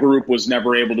that group was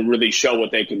never able to really show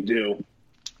what they can do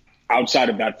outside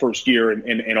of that first year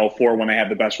in 04 when they had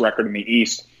the best record in the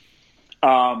East.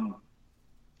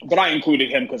 But I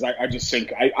included him because I just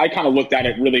think I kind of looked at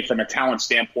it really from a talent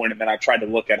standpoint, and then I tried to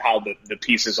look at how the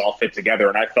pieces all fit together.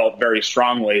 And I felt very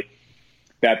strongly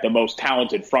that the most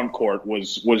talented front court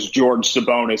was George,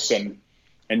 Sabonis,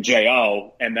 and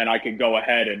J.O. And then I could go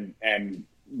ahead and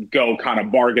go kind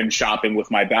of bargain shopping with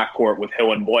my backcourt with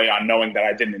Hill and Bojan, knowing that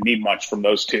I didn't need much from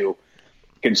those two,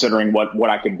 considering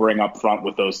what I could bring up front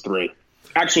with those three.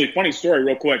 Actually, funny story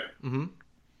real quick. Mm-hmm.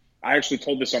 I actually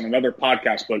told this on another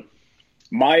podcast, but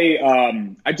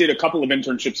I did a couple of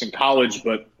internships in college,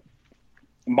 but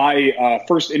my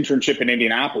first internship in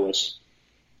Indianapolis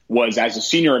was as a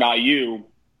senior at IU.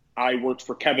 I worked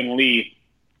for Kevin Lee,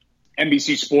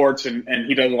 NBC Sports, and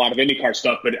he does a lot of IndyCar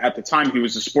stuff. But at the time, he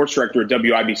was the sports director at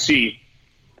WIBC,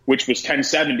 which was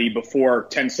 1070 before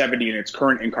 1070 in its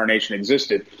current incarnation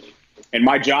existed. And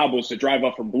my job was to drive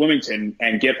up from Bloomington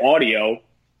and get audio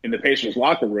in the Pacers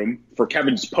locker room for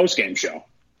Kevin's postgame show.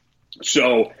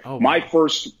 So my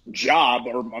first job,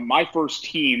 or my first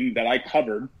team that I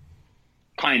covered,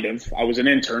 I was an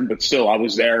intern, but still I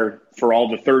was there for all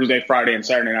the Thursday, Friday, and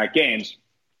Saturday night games,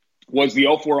 was the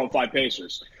 04-05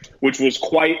 Pacers, which was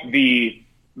quite the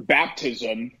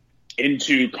baptism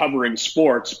into covering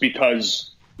sports,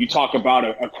 because you talk about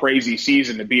a crazy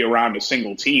season to be around a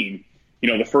single team.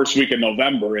 The first week of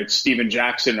November, it's Steven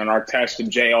Jackson and Artest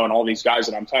and J.O. and all these guys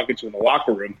that I'm talking to in the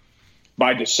locker room.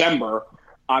 By December,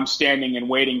 I'm standing and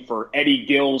waiting for Eddie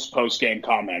Gill's post-game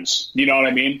comments. You know what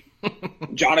I mean?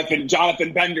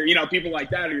 Jonathan Bender, people like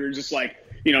that. You're just like,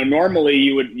 normally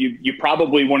you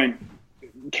probably wouldn't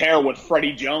care what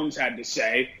Freddie Jones had to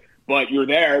say, but you're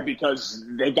there because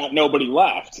they've got nobody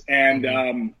left. And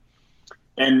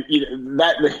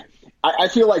I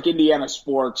feel like Indiana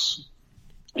sports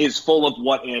is full of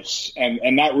what ifs,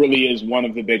 and that really is one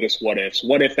of the biggest what ifs.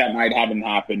 What if that night hadn't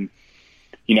happened?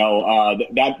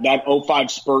 That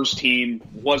 05 Spurs team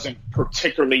wasn't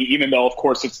particularly, even though of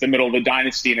course it's the middle of the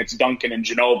dynasty and it's Duncan and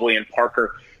Ginobili and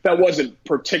Parker, that wasn't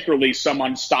particularly some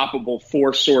unstoppable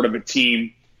force sort of a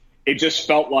team. It just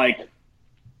felt like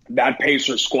that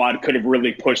Pacers squad could have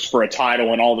really pushed for a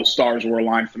title, and all the stars were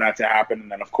aligned for that to happen.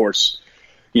 And then of course,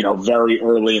 very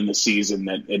early in the season,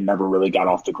 that it never really got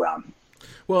off the ground.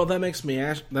 Well, that makes me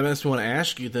want to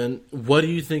ask you then, what do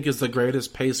you think is the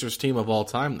greatest Pacers team of all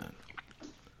time then?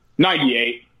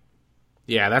 98.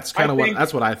 Yeah, that's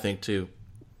that's what I think too.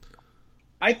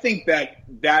 I think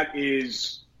that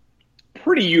is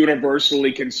pretty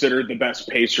universally considered the best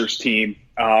Pacers team.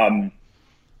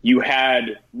 You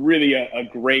had really a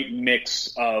great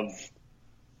mix of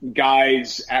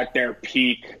guys at their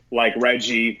peak like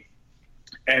Reggie,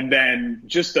 and then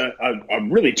just a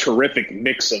really terrific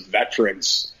mix of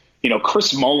veterans.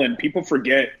 Chris Mullin, people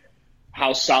forget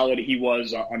how solid he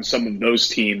was on some of those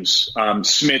teams.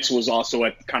 Smits was also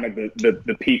at kind of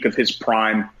the peak of his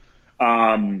prime.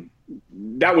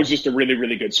 That was just a really,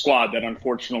 really good squad that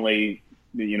unfortunately,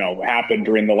 happened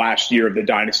during the last year of the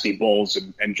Dynasty Bulls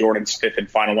and Jordan's fifth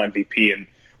and final MVP, and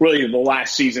really the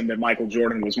last season that Michael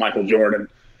Jordan was Michael Jordan.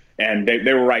 And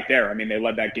they were right there. I mean, they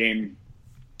led that game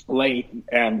late,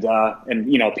 and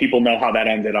people know how that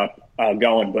ended up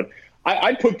going. But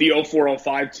I'd put the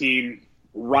 04-05 team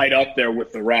right up there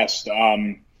with the rest.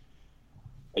 I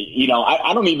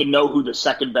don't even know who the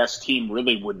second best team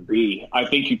really would be. I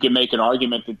think you can make an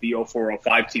argument that the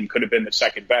 04-05 team could have been the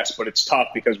second best, but it's tough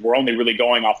because we're only really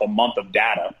going off a month of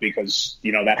data because,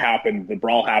 that happened, the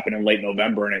brawl happened in late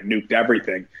November and it nuked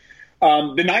everything.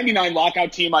 The 99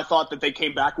 lockout team, I thought that they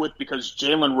came back with because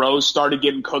Jalen Rose started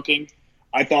getting cooking.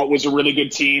 I thought was a really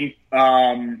good team.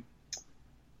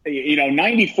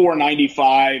 94,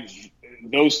 95,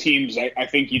 those teams, I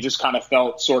think you just kind of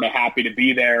felt sort of happy to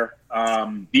be there.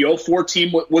 The 04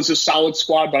 team was a solid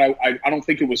squad, but I don't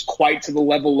think it was quite to the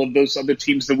level of those other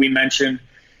teams that we mentioned.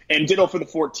 And ditto for the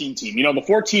 14 team. The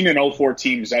 14 and 04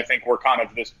 teams, I think, were kind of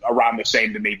around the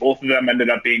same to me. Both of them ended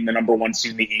up being the number one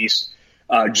seed in the East.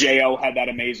 J.O. had that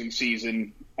amazing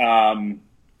season.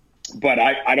 But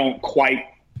I don't quite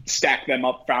stack them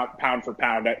up pound for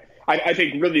pound. I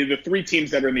think really the three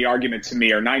teams that are in the argument to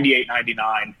me are 98,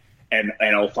 99, and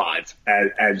 05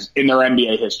 as in their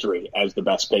NBA history as the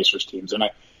best Pacers teams. And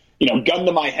gun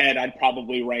to my head, I'd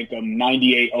probably rank them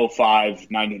 98,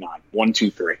 05, 99, 1,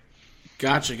 2, 3.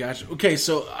 Gotcha. Okay,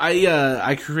 so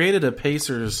I created a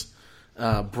Pacers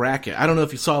bracket. I don't know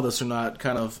if you saw this or not,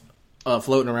 kind of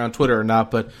floating around Twitter or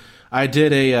not, but I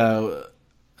did a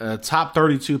top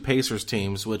 32 Pacers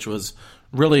teams, which was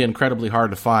really incredibly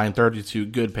hard to find. 32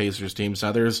 good Pacers teams.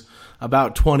 Now there's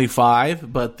about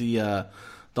 25, but the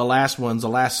last ones, the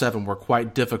last 7, were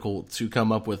quite difficult to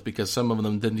come up with because some of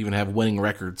them didn't even have winning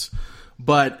records.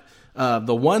 But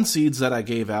the 1 seeds that I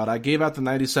gave out the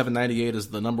 97-98 as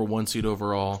the number 1 seed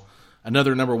overall.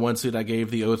 Another number 1 seed I gave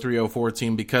the 03-04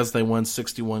 team because they won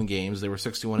 61 games. They were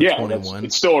 61-21.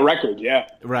 It's still a record, yeah.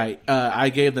 Right. I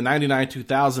gave the 99-2000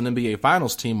 NBA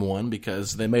Finals team 1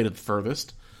 because they made it the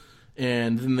furthest.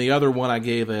 And then the other one I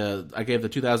gave the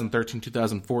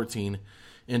 2013-2014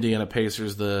 Indiana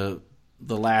Pacers the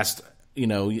last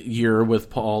year with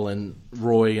Paul and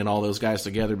Roy and all those guys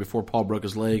together before Paul broke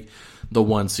his leg, the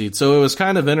 1 seed. So it was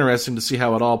kind of interesting to see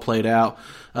how it all played out.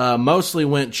 Mostly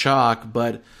went chalk,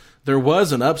 but there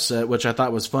was an upset, which I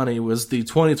thought was funny, was the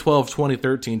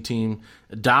 2012-2013 team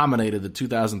dominated the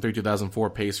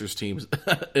 2003-2004 Pacers teams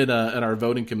in our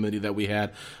voting committee that we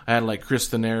had. I had like Chris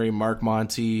Thaneri, Mark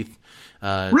Monteith,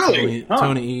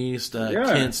 Tony East,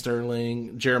 Kent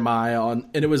Sterling, Jeremiah, and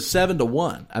it was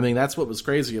 7-1. I mean, that's what was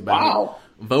crazy about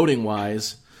it, voting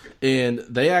wise. And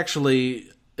they actually,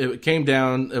 it came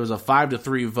down, it was a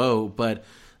 5-3 vote, but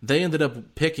they ended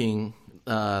up picking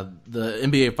the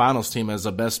NBA Finals team as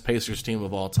the best Pacers team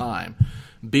of all time,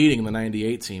 beating the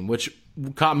 98 team, which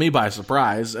caught me by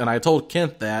surprise. And I told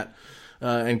Kent that,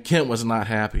 and Kent was not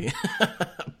happy.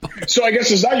 So I guess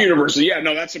it's not universal. Yeah,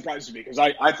 no, that surprises me because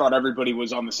I thought everybody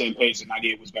was on the same page that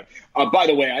 98 was better. By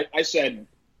the way, I said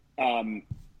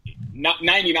not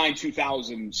 99,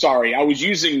 2000. Sorry, I was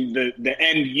using the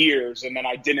end years, and then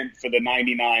I didn't for the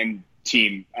 99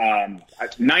 team.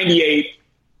 98,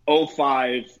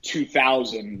 05,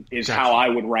 2000 is how I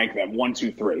would rank them. 1,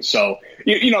 2, 3. So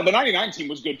the 99 team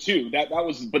was good too. That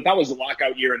was the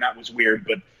lockout year, and that was weird.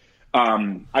 But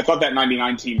I thought that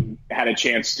 99 team had a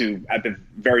chance to, at the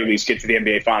very least, get to the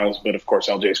NBA Finals. But of course,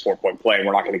 LJ's 4-point play, and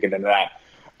we're not going to get into that.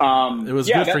 It was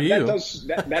good for you.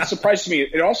 That surprised me.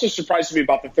 It also surprised me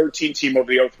about the 13 team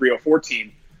over the 03-04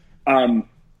 team.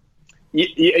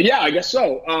 Yeah, I guess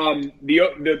so.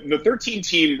 The 13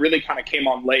 team really kind of came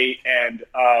on late, and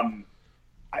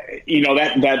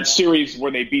that series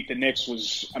where they beat the Knicks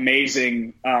was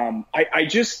amazing. I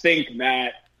just think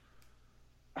that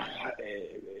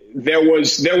there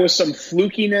was some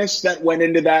flukiness that went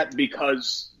into that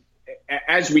because,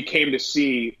 as we came to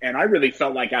see, and I really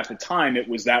felt like at the time it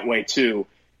was that way too.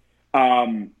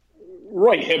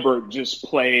 Roy Hibbert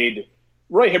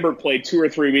played 2 or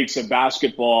 3 weeks of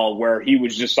basketball where he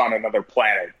was just on another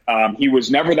planet. He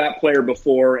was never that player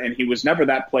before, and he was never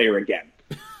that player again.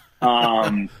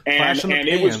 And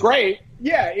it was great.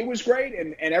 Yeah, it was great,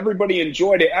 and everybody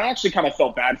enjoyed it. I actually kind of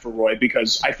felt bad for Roy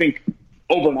because I think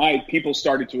overnight people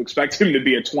started to expect him to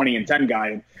be a 20-10 guy,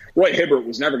 and Roy Hibbert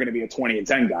was never going to be a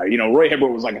 20-10 guy. Roy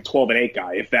Hibbert was like a 12-8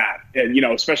 guy, if that. And,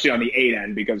 especially on the 8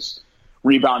 end because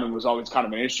rebounding was always kind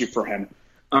of an issue for him.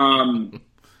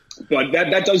 But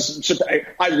that does.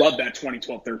 I love that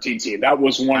 2012-13 team. That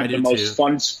was one of the most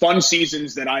fun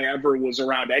seasons that I ever was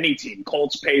around any team.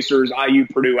 Colts, Pacers, IU,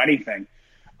 Purdue, anything.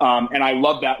 And I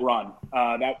love that run.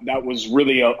 That was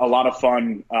really a lot of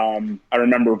fun. I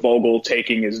remember Vogel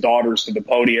taking his daughters to the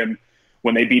podium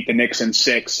when they beat the Knicks in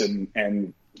 6,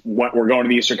 and we're going to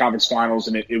the Eastern Conference Finals,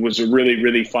 and it was a really,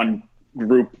 really fun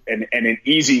group and an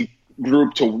easy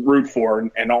group to root for,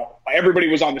 and everybody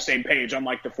was on the same page,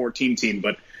 unlike the 14 team.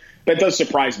 But that does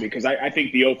surprise me because I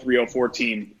think the 03-04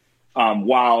 team,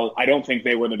 while I don't think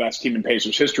they were the best team in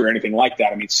Pacers history or anything like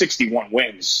that, 61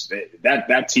 wins.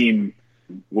 That team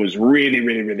was really,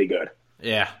 really, really good.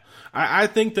 Yeah. I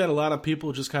think that a lot of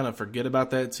people just kind of forget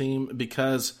about that team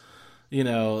because,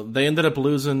 they ended up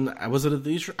losing. Was it at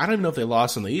the Eastern? I don't even know if they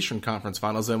lost in the Eastern Conference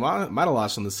Finals. They might have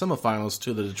lost in the semifinals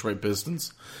to the Detroit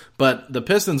Pistons. But the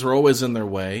Pistons were always in their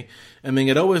way.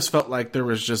 It always felt like there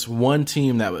was just one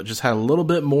team that just had a little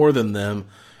bit more than them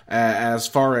as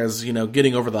far as,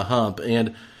 getting over the hump.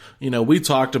 And, we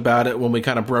talked about it when we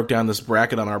kind of broke down this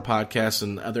bracket on our podcast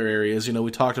and other areas.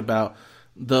 We talked about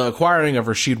the acquiring of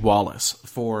Rasheed Wallace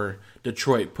for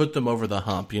Detroit, put them over the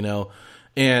hump,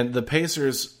 And the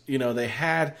Pacers,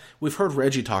 we've heard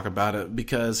Reggie talk about it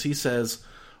because he says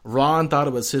Ron thought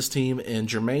it was his team and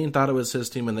Jermaine thought it was his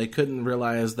team, and they couldn't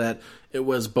realize that it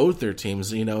was both their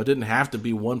teams. It didn't have to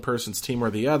be one person's team or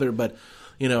the other, but,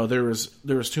 there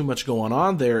was too much going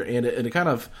on there, and it kind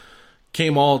of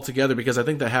came all together because I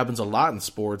think that happens a lot in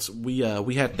sports. We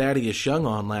had Thaddeus Young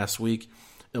on last week,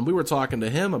 and we were talking to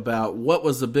him about what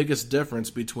was the biggest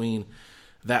difference between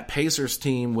that Pacers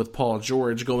team with Paul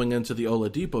George going into the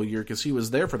Oladipo year, because he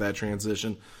was there for that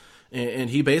transition. And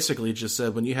he basically just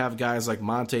said when you have guys like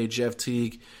Monte, Jeff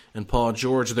Teague, and Paul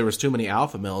George, there was too many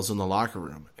alpha males in the locker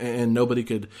room. And nobody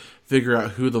could figure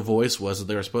out who the voice was that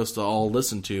they were supposed to all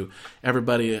listen to.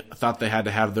 Everybody thought they had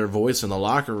to have their voice in the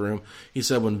locker room. He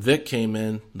said when Vic came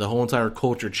in, the whole entire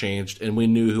culture changed, and we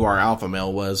knew who our alpha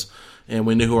male was, and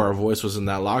we knew who our voice was in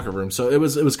that locker room. So it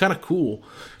was kind of cool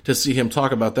to see him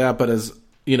talk about that. But as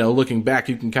looking back,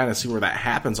 you can kind of see where that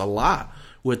happens a lot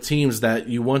with teams that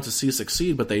you want to see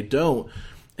succeed, but they don't.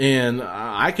 And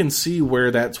I can see where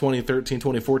that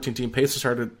 2013-2014 team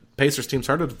Pacers team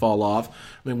started to fall off.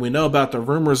 We know about the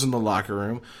rumors in the locker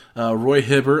room. Roy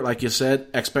Hibbert, like you said,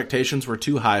 expectations were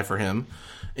too high for him,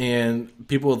 and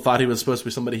people thought he was supposed to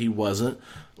be somebody he wasn't.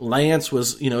 Lance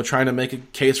was, trying to make a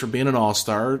case for being an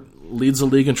all-star, leads the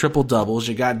league in triple-doubles.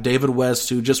 You got David West,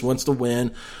 who just wants to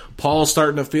win. Paul's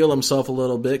starting to feel himself a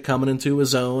little bit, coming into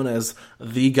his own as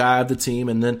the guy of the team.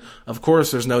 And then, of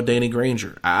course, there's no Danny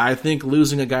Granger. I think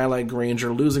losing a guy like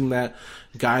Granger, losing that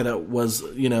guy that was,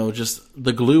 just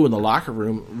the glue in the locker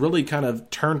room, really kind of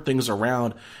turned things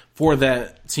around for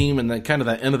that team and that kind of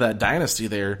that end of that dynasty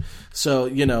there. So,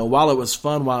 while it was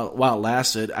fun, while it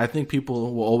lasted, I think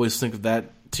people will always think of that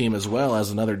team as well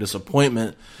as another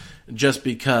disappointment, just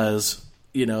because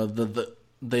the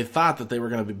they thought that they were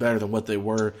going to be better than what they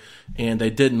were, and they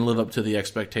didn't live up to the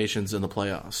expectations in the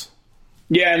playoffs.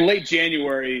 Yeah, in late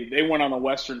January, they went on a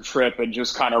Western trip and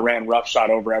just kind of ran roughshod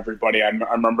over everybody. I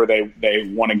remember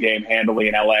they won a game handily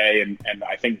in L.A., and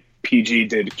I think PG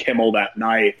did Kimmel that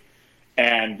night,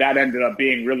 and that ended up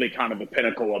being really kind of the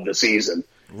pinnacle of the season.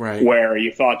 Right. Where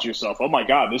you thought to yourself, oh, my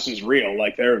God, this is real.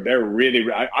 Like, they're really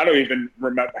 – I don't even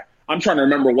remember – I'm trying to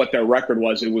remember what their record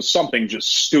was. It was something just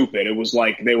stupid. It was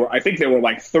like I think they were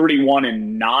like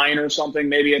 31-9 or something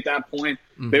maybe at that point.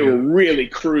 Mm-hmm. They were really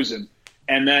cruising.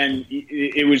 And then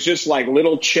it was just like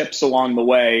little chips along the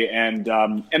way. And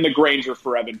the Granger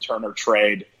for Evan Turner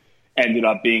trade ended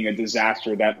up being a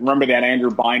disaster. Remember that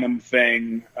Andrew Bynum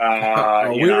thing,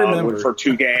 for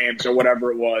 2 games or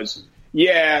whatever it was.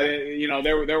 Yeah,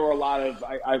 there were a lot of,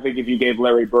 I think if you gave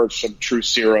Larry Bird some true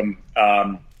serum,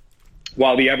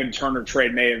 while the Evan Turner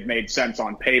trade may have made sense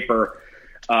on paper,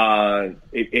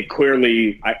 it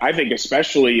clearly, I think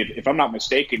especially, if I'm not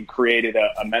mistaken, created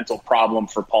a mental problem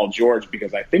for Paul George,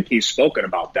 because I think he's spoken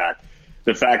about that.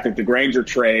 The fact that the Granger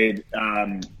trade,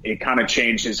 it kind of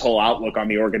changed his whole outlook on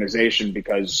the organization,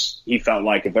 because he felt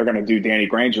like if they're going to do Danny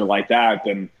Granger like that,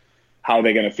 then how are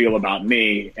they going to feel about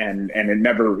me? And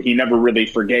he never really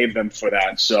forgave them for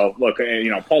that. So look,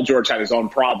 Paul George had his own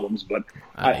problems, but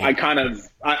I kind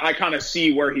of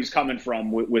see where he's coming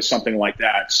from with something like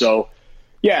that. So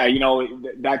yeah,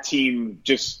 that team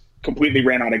just completely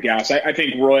ran out of gas. I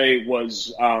think Roy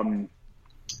was,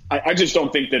 I just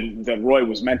don't think that Roy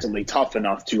was mentally tough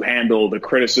enough to handle the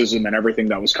criticism and everything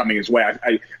that was coming his way.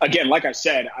 Again, like I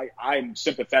said, I'm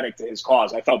sympathetic to his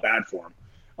cause. I felt bad for him.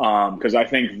 Because I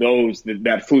think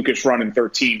that flukish run in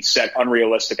 13 set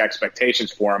unrealistic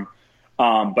expectations for him.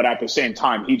 But at the same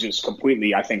time, he just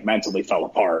completely, I think, mentally fell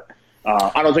apart.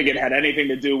 I don't think it had anything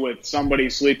to do with somebody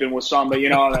sleeping with somebody.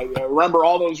 I remember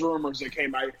all those rumors that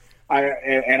came.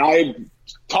 I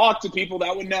talked to people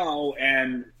that would know,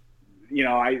 and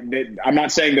I'm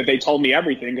not saying that they told me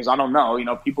everything, because I don't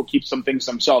know. People keep some things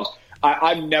themselves.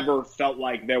 I've never felt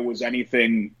like there was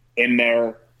anything in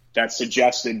there that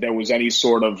suggested there was any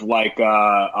sort of like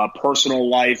a personal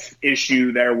life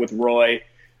issue there with Roy.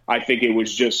 I think it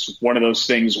was just one of those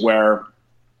things where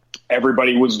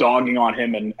everybody was dogging on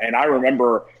him. And I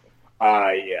remember,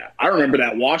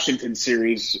 that Washington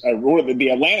series, the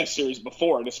Atlanta series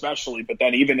before it especially, but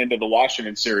then even into the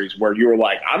Washington series, where you were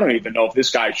like, I don't even know if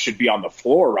this guy should be on the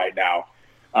floor right now.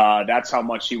 That's how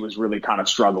much he was really kind of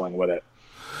struggling with it.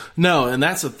 No, and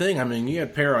that's the thing. I mean, you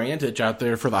had Pero Antic out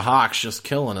there for the Hawks just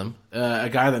killing him. A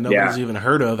guy that nobody's even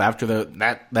heard of after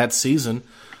that season.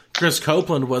 Chris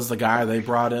Copeland was the guy they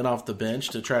brought in off the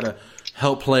bench to try to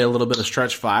help play a little bit of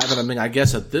stretch five. And I mean, I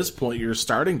guess at this point you're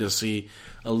starting to see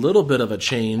a little bit of a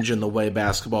change in the way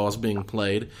basketball is being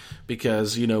played,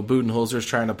 because, Budenholzer's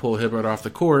trying to pull Hibbert off the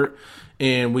court.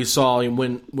 And we saw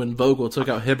when Vogel took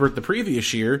out Hibbert the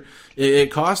previous year, it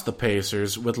cost the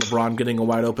Pacers with LeBron getting a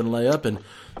wide open layup. And,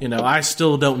 I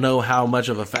still don't know how much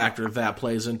of a factor that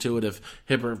plays into it, if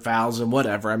Hibbert fouls and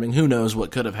whatever. I mean, who knows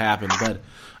what could have happened.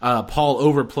 But Paul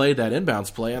overplayed that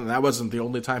inbounds play, and that wasn't the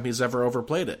only time he's ever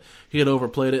overplayed it. He had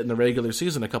overplayed it in the regular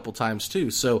season a couple times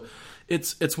too. So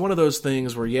it's one of those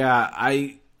things where,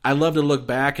 I love to look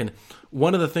back. And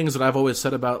one of the things that I've always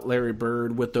said about Larry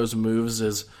Bird with those moves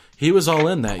is he was all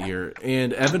in that year.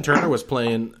 And Evan Turner was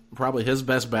playing probably his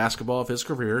best basketball of his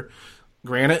career.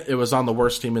 Granted, it was on the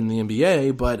worst team in the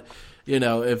NBA, but,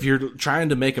 if you're trying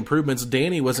to make improvements,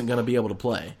 Danny wasn't going to be able to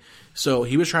play. So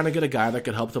he was trying to get a guy that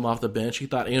could help them off the bench. He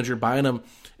thought Andrew Bynum,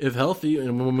 if healthy,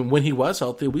 and when he was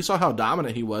healthy, we saw how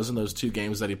dominant he was in those 2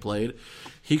 games that he played.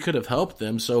 He could have helped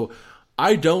them. So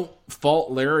I don't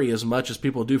fault Larry as much as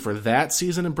people do for that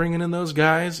season and bringing in those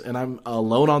guys, and I'm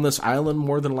alone on this island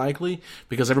more than likely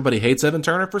because everybody hates Evan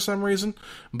Turner for some reason.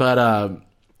 But I'm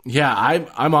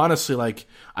honestly like,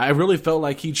 I really felt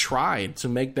like he tried to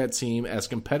make that team as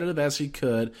competitive as he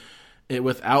could,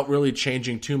 without really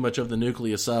changing too much of the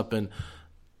nucleus up. And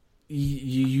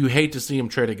you hate to see him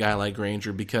trade a guy like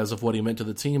Granger because of what he meant to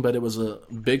the team, but it was a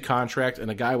big contract and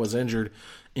a guy was injured,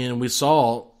 and we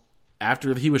saw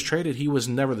after he was traded, he was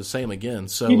never the same again.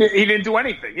 So he didn't do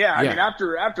anything. Yeah, I mean,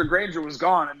 after Granger was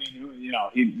gone, I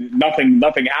mean,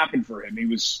 nothing happened for him. He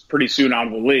was pretty soon out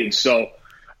of the league. So,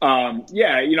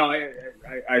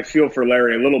 I feel for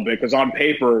Larry a little bit, because on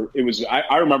paper it was.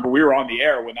 I remember we were on the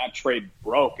air when that trade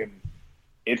broke, and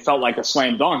it felt like a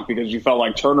slam dunk, because you felt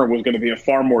like Turner was going to be a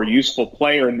far more useful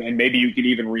player, and maybe you could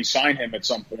even re-sign him at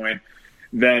some point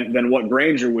than what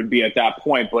Granger would be at that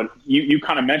point. But you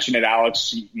kind of mentioned it,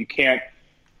 Alex. You can't,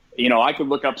 I could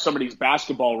look up somebody's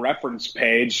basketball reference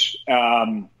page,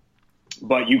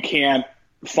 but you can't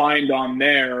find on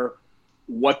there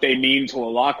what they mean to a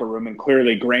locker room, and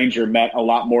clearly Granger meant a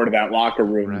lot more to that locker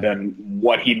room than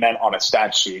what he meant on a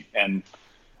stat sheet. And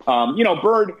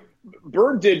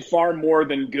Bird did far more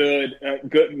than good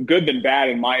than bad,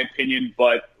 in my opinion.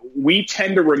 But we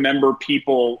tend to remember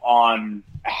people on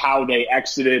how they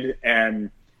exited,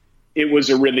 and it was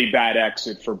a really bad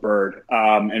exit for Bird.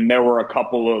 And there were a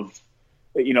couple of,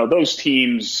 those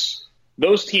teams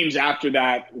after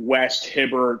that, West,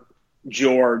 Hibbert,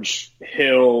 George,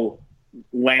 Hill,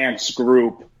 Lance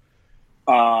group.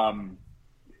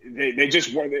 They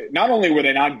just were, not only were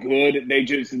they not good,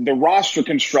 the roster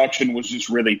construction was just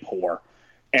really poor.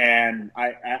 And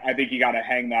I think you got to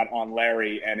hang that on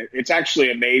Larry. And it's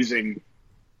actually amazing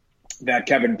that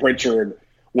Kevin Pritchard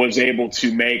was able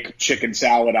to make chicken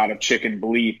salad out of chicken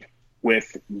bleep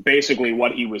with basically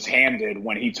what he was handed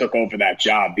when he took over that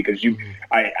job, because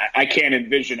I can't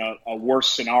envision a worse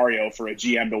scenario for a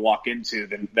GM to walk into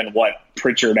than what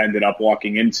Pritchard ended up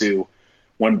walking into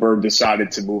when Bird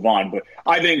decided to move on. But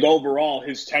I think overall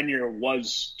his tenure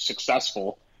was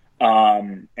successful.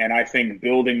 And I think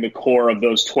building the core of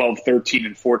those 12, 13,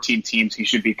 and 14 teams, he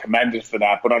should be commended for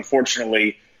that. But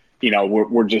unfortunately,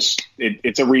 we're just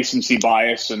it's a recency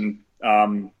bias, and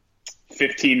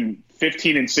 15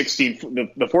 and 16,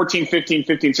 the 14, 15,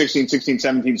 15, 16, 16,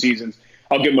 17 seasons,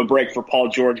 I'll give him a break for Paul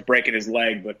George breaking his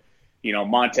leg, but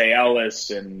Monte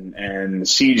Ellis and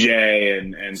CJ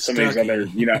and some of these other,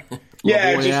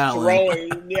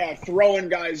 throwing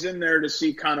guys in there to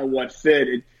see kind of what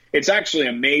fit. It's actually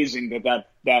amazing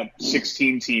that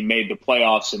 16 team made the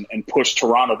playoffs and pushed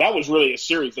Toronto. That was really a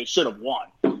series they should have won.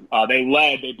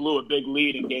 They blew a big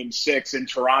lead in Game 6 in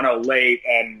Toronto late,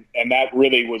 and that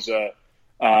really was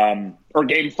or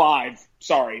Game 5.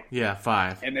 Sorry. Yeah,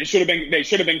 5. And they should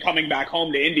have been coming back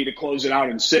home to Indy to close it out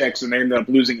in 6, and they ended up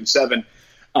losing in 7.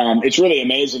 It's really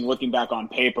amazing looking back on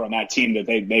paper on that team that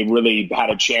they really had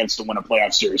a chance to win a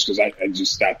playoff series, because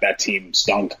that team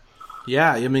stunk.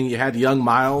 Yeah, I mean, you had young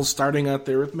Miles starting out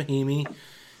there with Mahimi.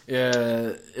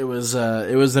 It was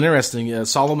interesting.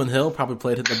 Solomon Hill probably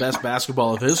played the best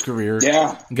basketball of his career.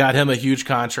 Yeah, got him a huge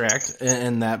contract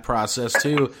in that process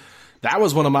too. That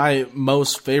was one of my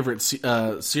most favorite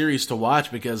series to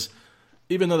watch, because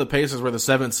even though the Pacers were the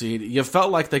 7th seed, you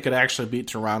felt like they could actually beat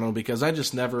Toronto, because I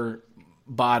just never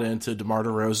bought into DeMar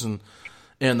DeRozan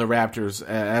and the Raptors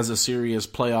as a serious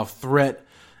playoff threat.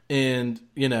 And,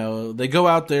 they go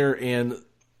out there, and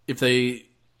if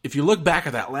you look back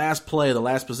at that last play, the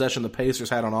last possession the Pacers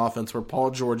had on offense, where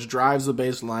Paul George drives the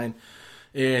baseline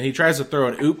and he tries to throw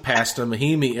an oop past to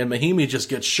Mahimi, and Mahimi just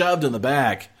gets shoved in the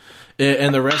back,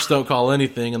 and the refs don't call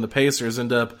anything, and the Pacers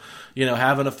end up,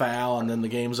 having a foul, and then the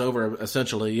game's over,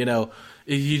 essentially.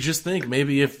 You just think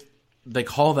maybe if they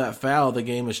call that foul, the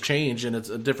game has changed and it's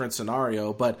a different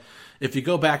scenario. But if you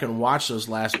go back and watch those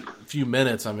last few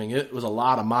minutes, I mean, it was a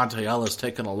lot of Monte Ellis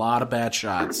taking a lot of bad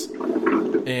shots.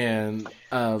 And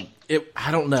I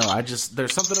don't know.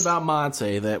 There's something about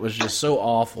Monte that was just so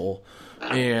awful.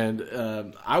 And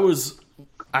I was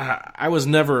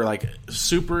never like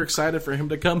super excited for him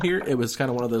to come here. It was kind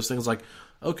of one of those things like,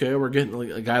 okay, we're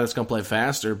getting a guy that's going to play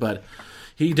faster, but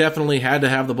he definitely had to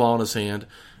have the ball in his hand.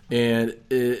 And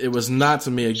it was not,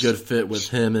 to me, a good fit with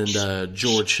him and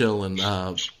George Hill and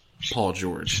Paul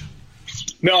George.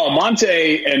 No,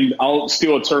 Monte, and I'll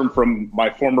steal a term from my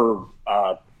former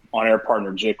on-air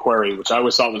partner, Jake Query, which I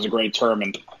always thought was a great term,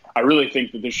 and I really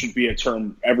think that this should be a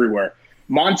term everywhere.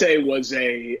 Monte was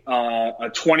a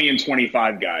 20 and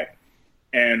 25 guy,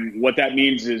 and what that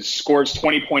means is scores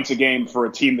 20 points a game for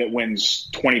a team that wins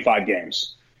 25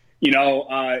 games.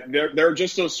 There are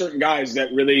just those certain guys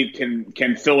that really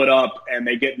can fill it up, and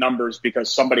they get numbers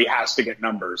because somebody has to get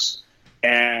numbers.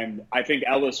 And I think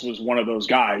Ellis was one of those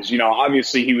guys.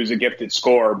 Obviously he was a gifted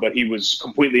scorer, but he was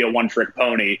completely a one-trick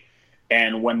pony.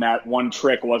 And when that one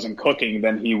trick wasn't cooking,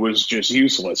 then he was just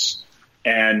useless.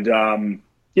 And,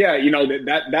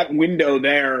 that window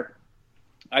there,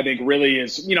 I think really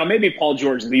is, maybe Paul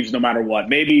George leaves no matter what.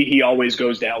 Maybe he always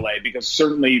goes to LA, because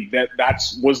certainly that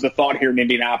was the thought here in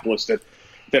Indianapolis,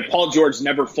 that Paul George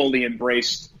never fully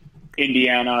embraced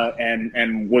Indiana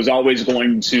and was always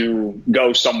going to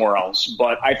go somewhere else.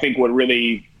 But I think what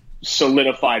really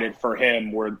solidified it for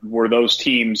him were those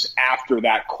teams after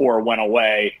that core went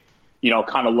away,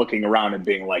 kind of looking around and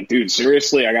being like, dude,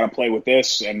 seriously, I got to play with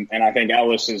this. And I think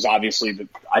Ellis is obviously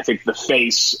the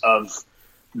face of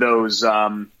those,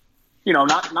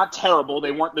 not terrible.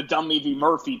 They weren't the Dunleavy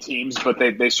Murphy teams, but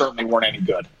they certainly weren't any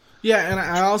good. Yeah, and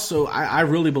I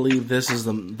really believe this is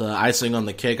the icing on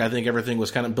the cake. I think everything was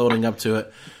kind of building up to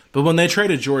it. But when they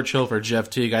traded George Hill for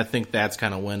Jeff Teague, I think that's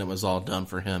kind of when it was all done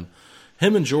for him.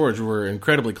 him and George were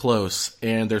incredibly close,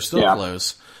 and they're still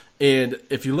close. And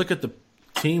if you look at the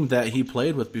team that he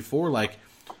played with before, like,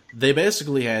 they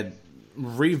basically had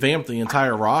revamped the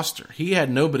entire roster. He had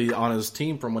nobody on his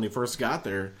team from when he first got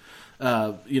there.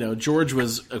 George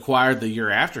was acquired the year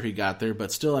after he got there,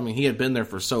 but still, I mean, he had been there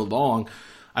for so long.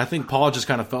 I think Paul just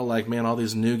kind of felt like, man, all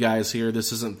these new guys here, this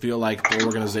doesn't feel like the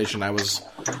organization I was,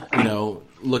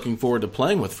 looking forward to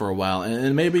playing with for a while.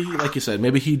 And maybe, like you said,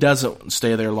 maybe he doesn't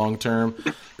stay there long term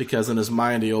because in his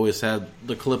mind he always had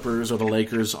the Clippers or the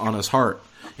Lakers on his heart,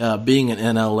 being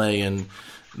in LA and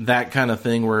that kind of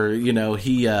thing where,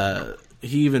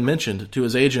 he even mentioned to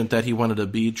his agent that he wanted to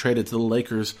be traded to the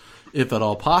Lakers if at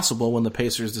all possible, when the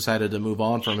Pacers decided to move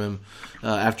on from him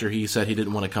after he said he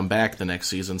didn't want to come back the next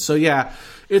season. So, yeah,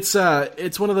 it's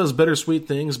one of those bittersweet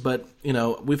things, but,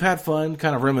 we've had fun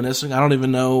kind of reminiscing. I don't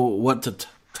even know what to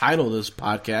title this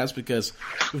podcast because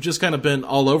we've just kind of been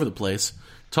all over the place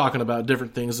talking about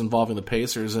different things involving the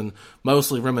Pacers and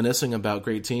mostly reminiscing about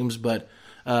great teams. But,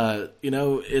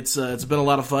 it's been a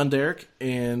lot of fun, Derek,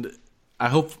 and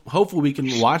hopefully we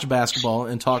can watch basketball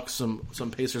and talk some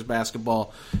Pacers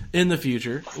basketball in the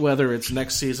future, whether it's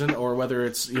next season or whether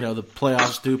it's the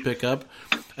playoffs do pick up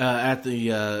at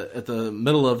the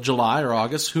middle of July or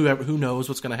August. Who knows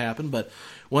what's going to happen? But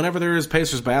whenever there is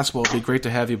Pacers basketball, it'd be great to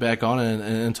have you back on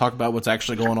and talk about what's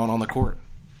actually going on the court.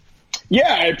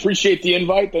 Yeah, I appreciate the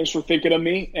invite. Thanks for thinking of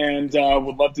me, and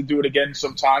would love to do it again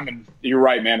sometime. And you're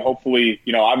right, man. Hopefully,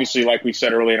 obviously, like we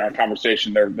said earlier in our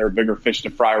conversation, they're bigger fish to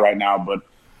fry right now. But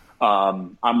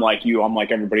I'm like you. I'm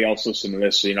like everybody else listening to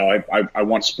this. I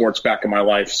want sports back in my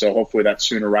life, so hopefully that's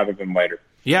sooner rather than later.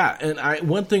 Yeah, and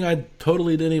one thing I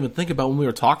totally didn't even think about when we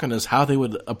were talking is how they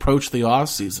would approach the off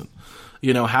season.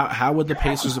 How would the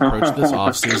Pacers approach this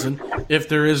offseason if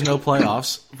there is no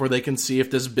playoffs where they can see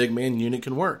if this big man unit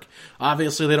can work?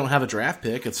 Obviously, they don't have a draft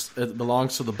pick. It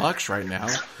belongs to the Bucks right now.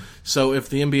 So if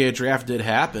the NBA draft did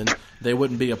happen, they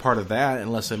wouldn't be a part of that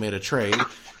unless they made a trade.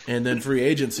 And then free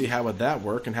agency, how would that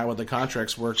work? And how would the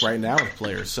contracts work right now with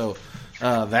players? So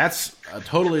that's a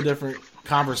totally different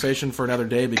conversation for another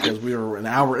day because we were an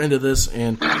hour into this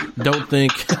and don't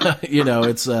think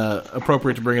it's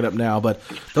appropriate to bring it up now. But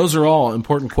those are all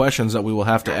important questions that we will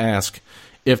have to ask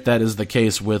if that is the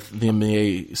case with the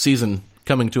NBA season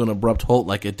coming to an abrupt halt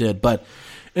like it did. But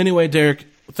anyway, Derek,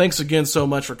 thanks again so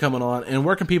much for coming on. And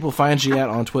where can people find you at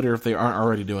on Twitter if they aren't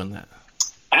already doing that?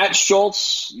 At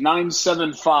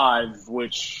Schultz975,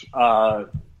 which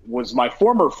was my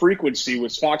former frequency,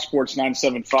 was Fox Sports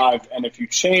 975, and if you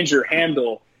change your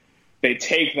handle, they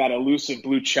take that elusive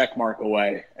blue check mark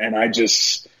away, and I do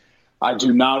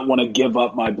not want to give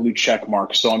up my blue check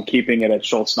mark, so I'm keeping it at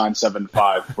Schultz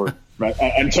 975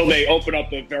 until they open up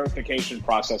the verification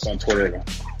process on Twitter again.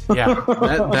 Yeah,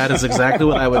 that is exactly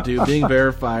what I would do. Being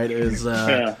verified is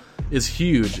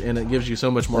huge, and it gives you so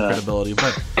much more credibility.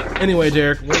 But anyway,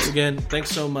 Derek, once again,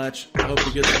 thanks so much. I hope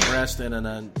you get some rest and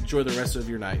enjoy the rest of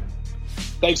your night.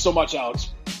 Thanks so much, Alex.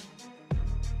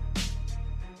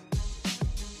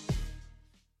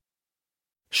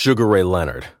 Sugar Ray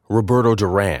Leonard, Roberto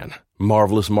Duran,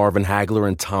 Marvelous Marvin Hagler,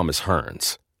 and Thomas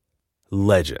Hearns.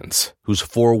 Legends, whose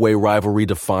four-way rivalry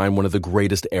defined one of the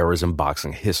greatest eras in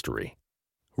boxing history.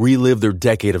 Relive their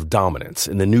decade of dominance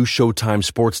in the new Showtime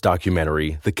sports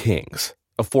documentary, The Kings,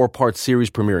 a 4-part series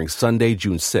premiering Sunday,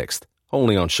 June 6th,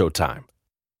 only on Showtime.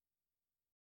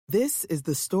 This is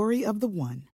the story of the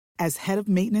one. As head of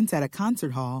maintenance at a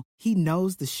concert hall, he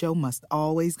knows the show must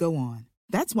always go on.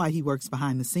 That's why he works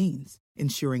behind the scenes,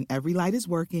 ensuring every light is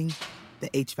working, the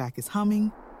HVAC is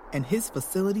humming, and his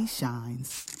facility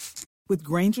shines. With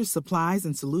Grainger's supplies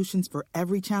and solutions for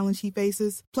every challenge he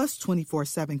faces, plus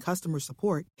 24/7 customer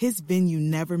support, his venue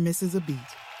never misses a beat.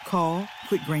 Call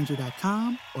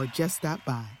quickgrainger.com or just stop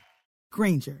by.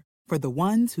 Grainger, for the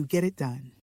ones who get it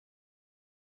done.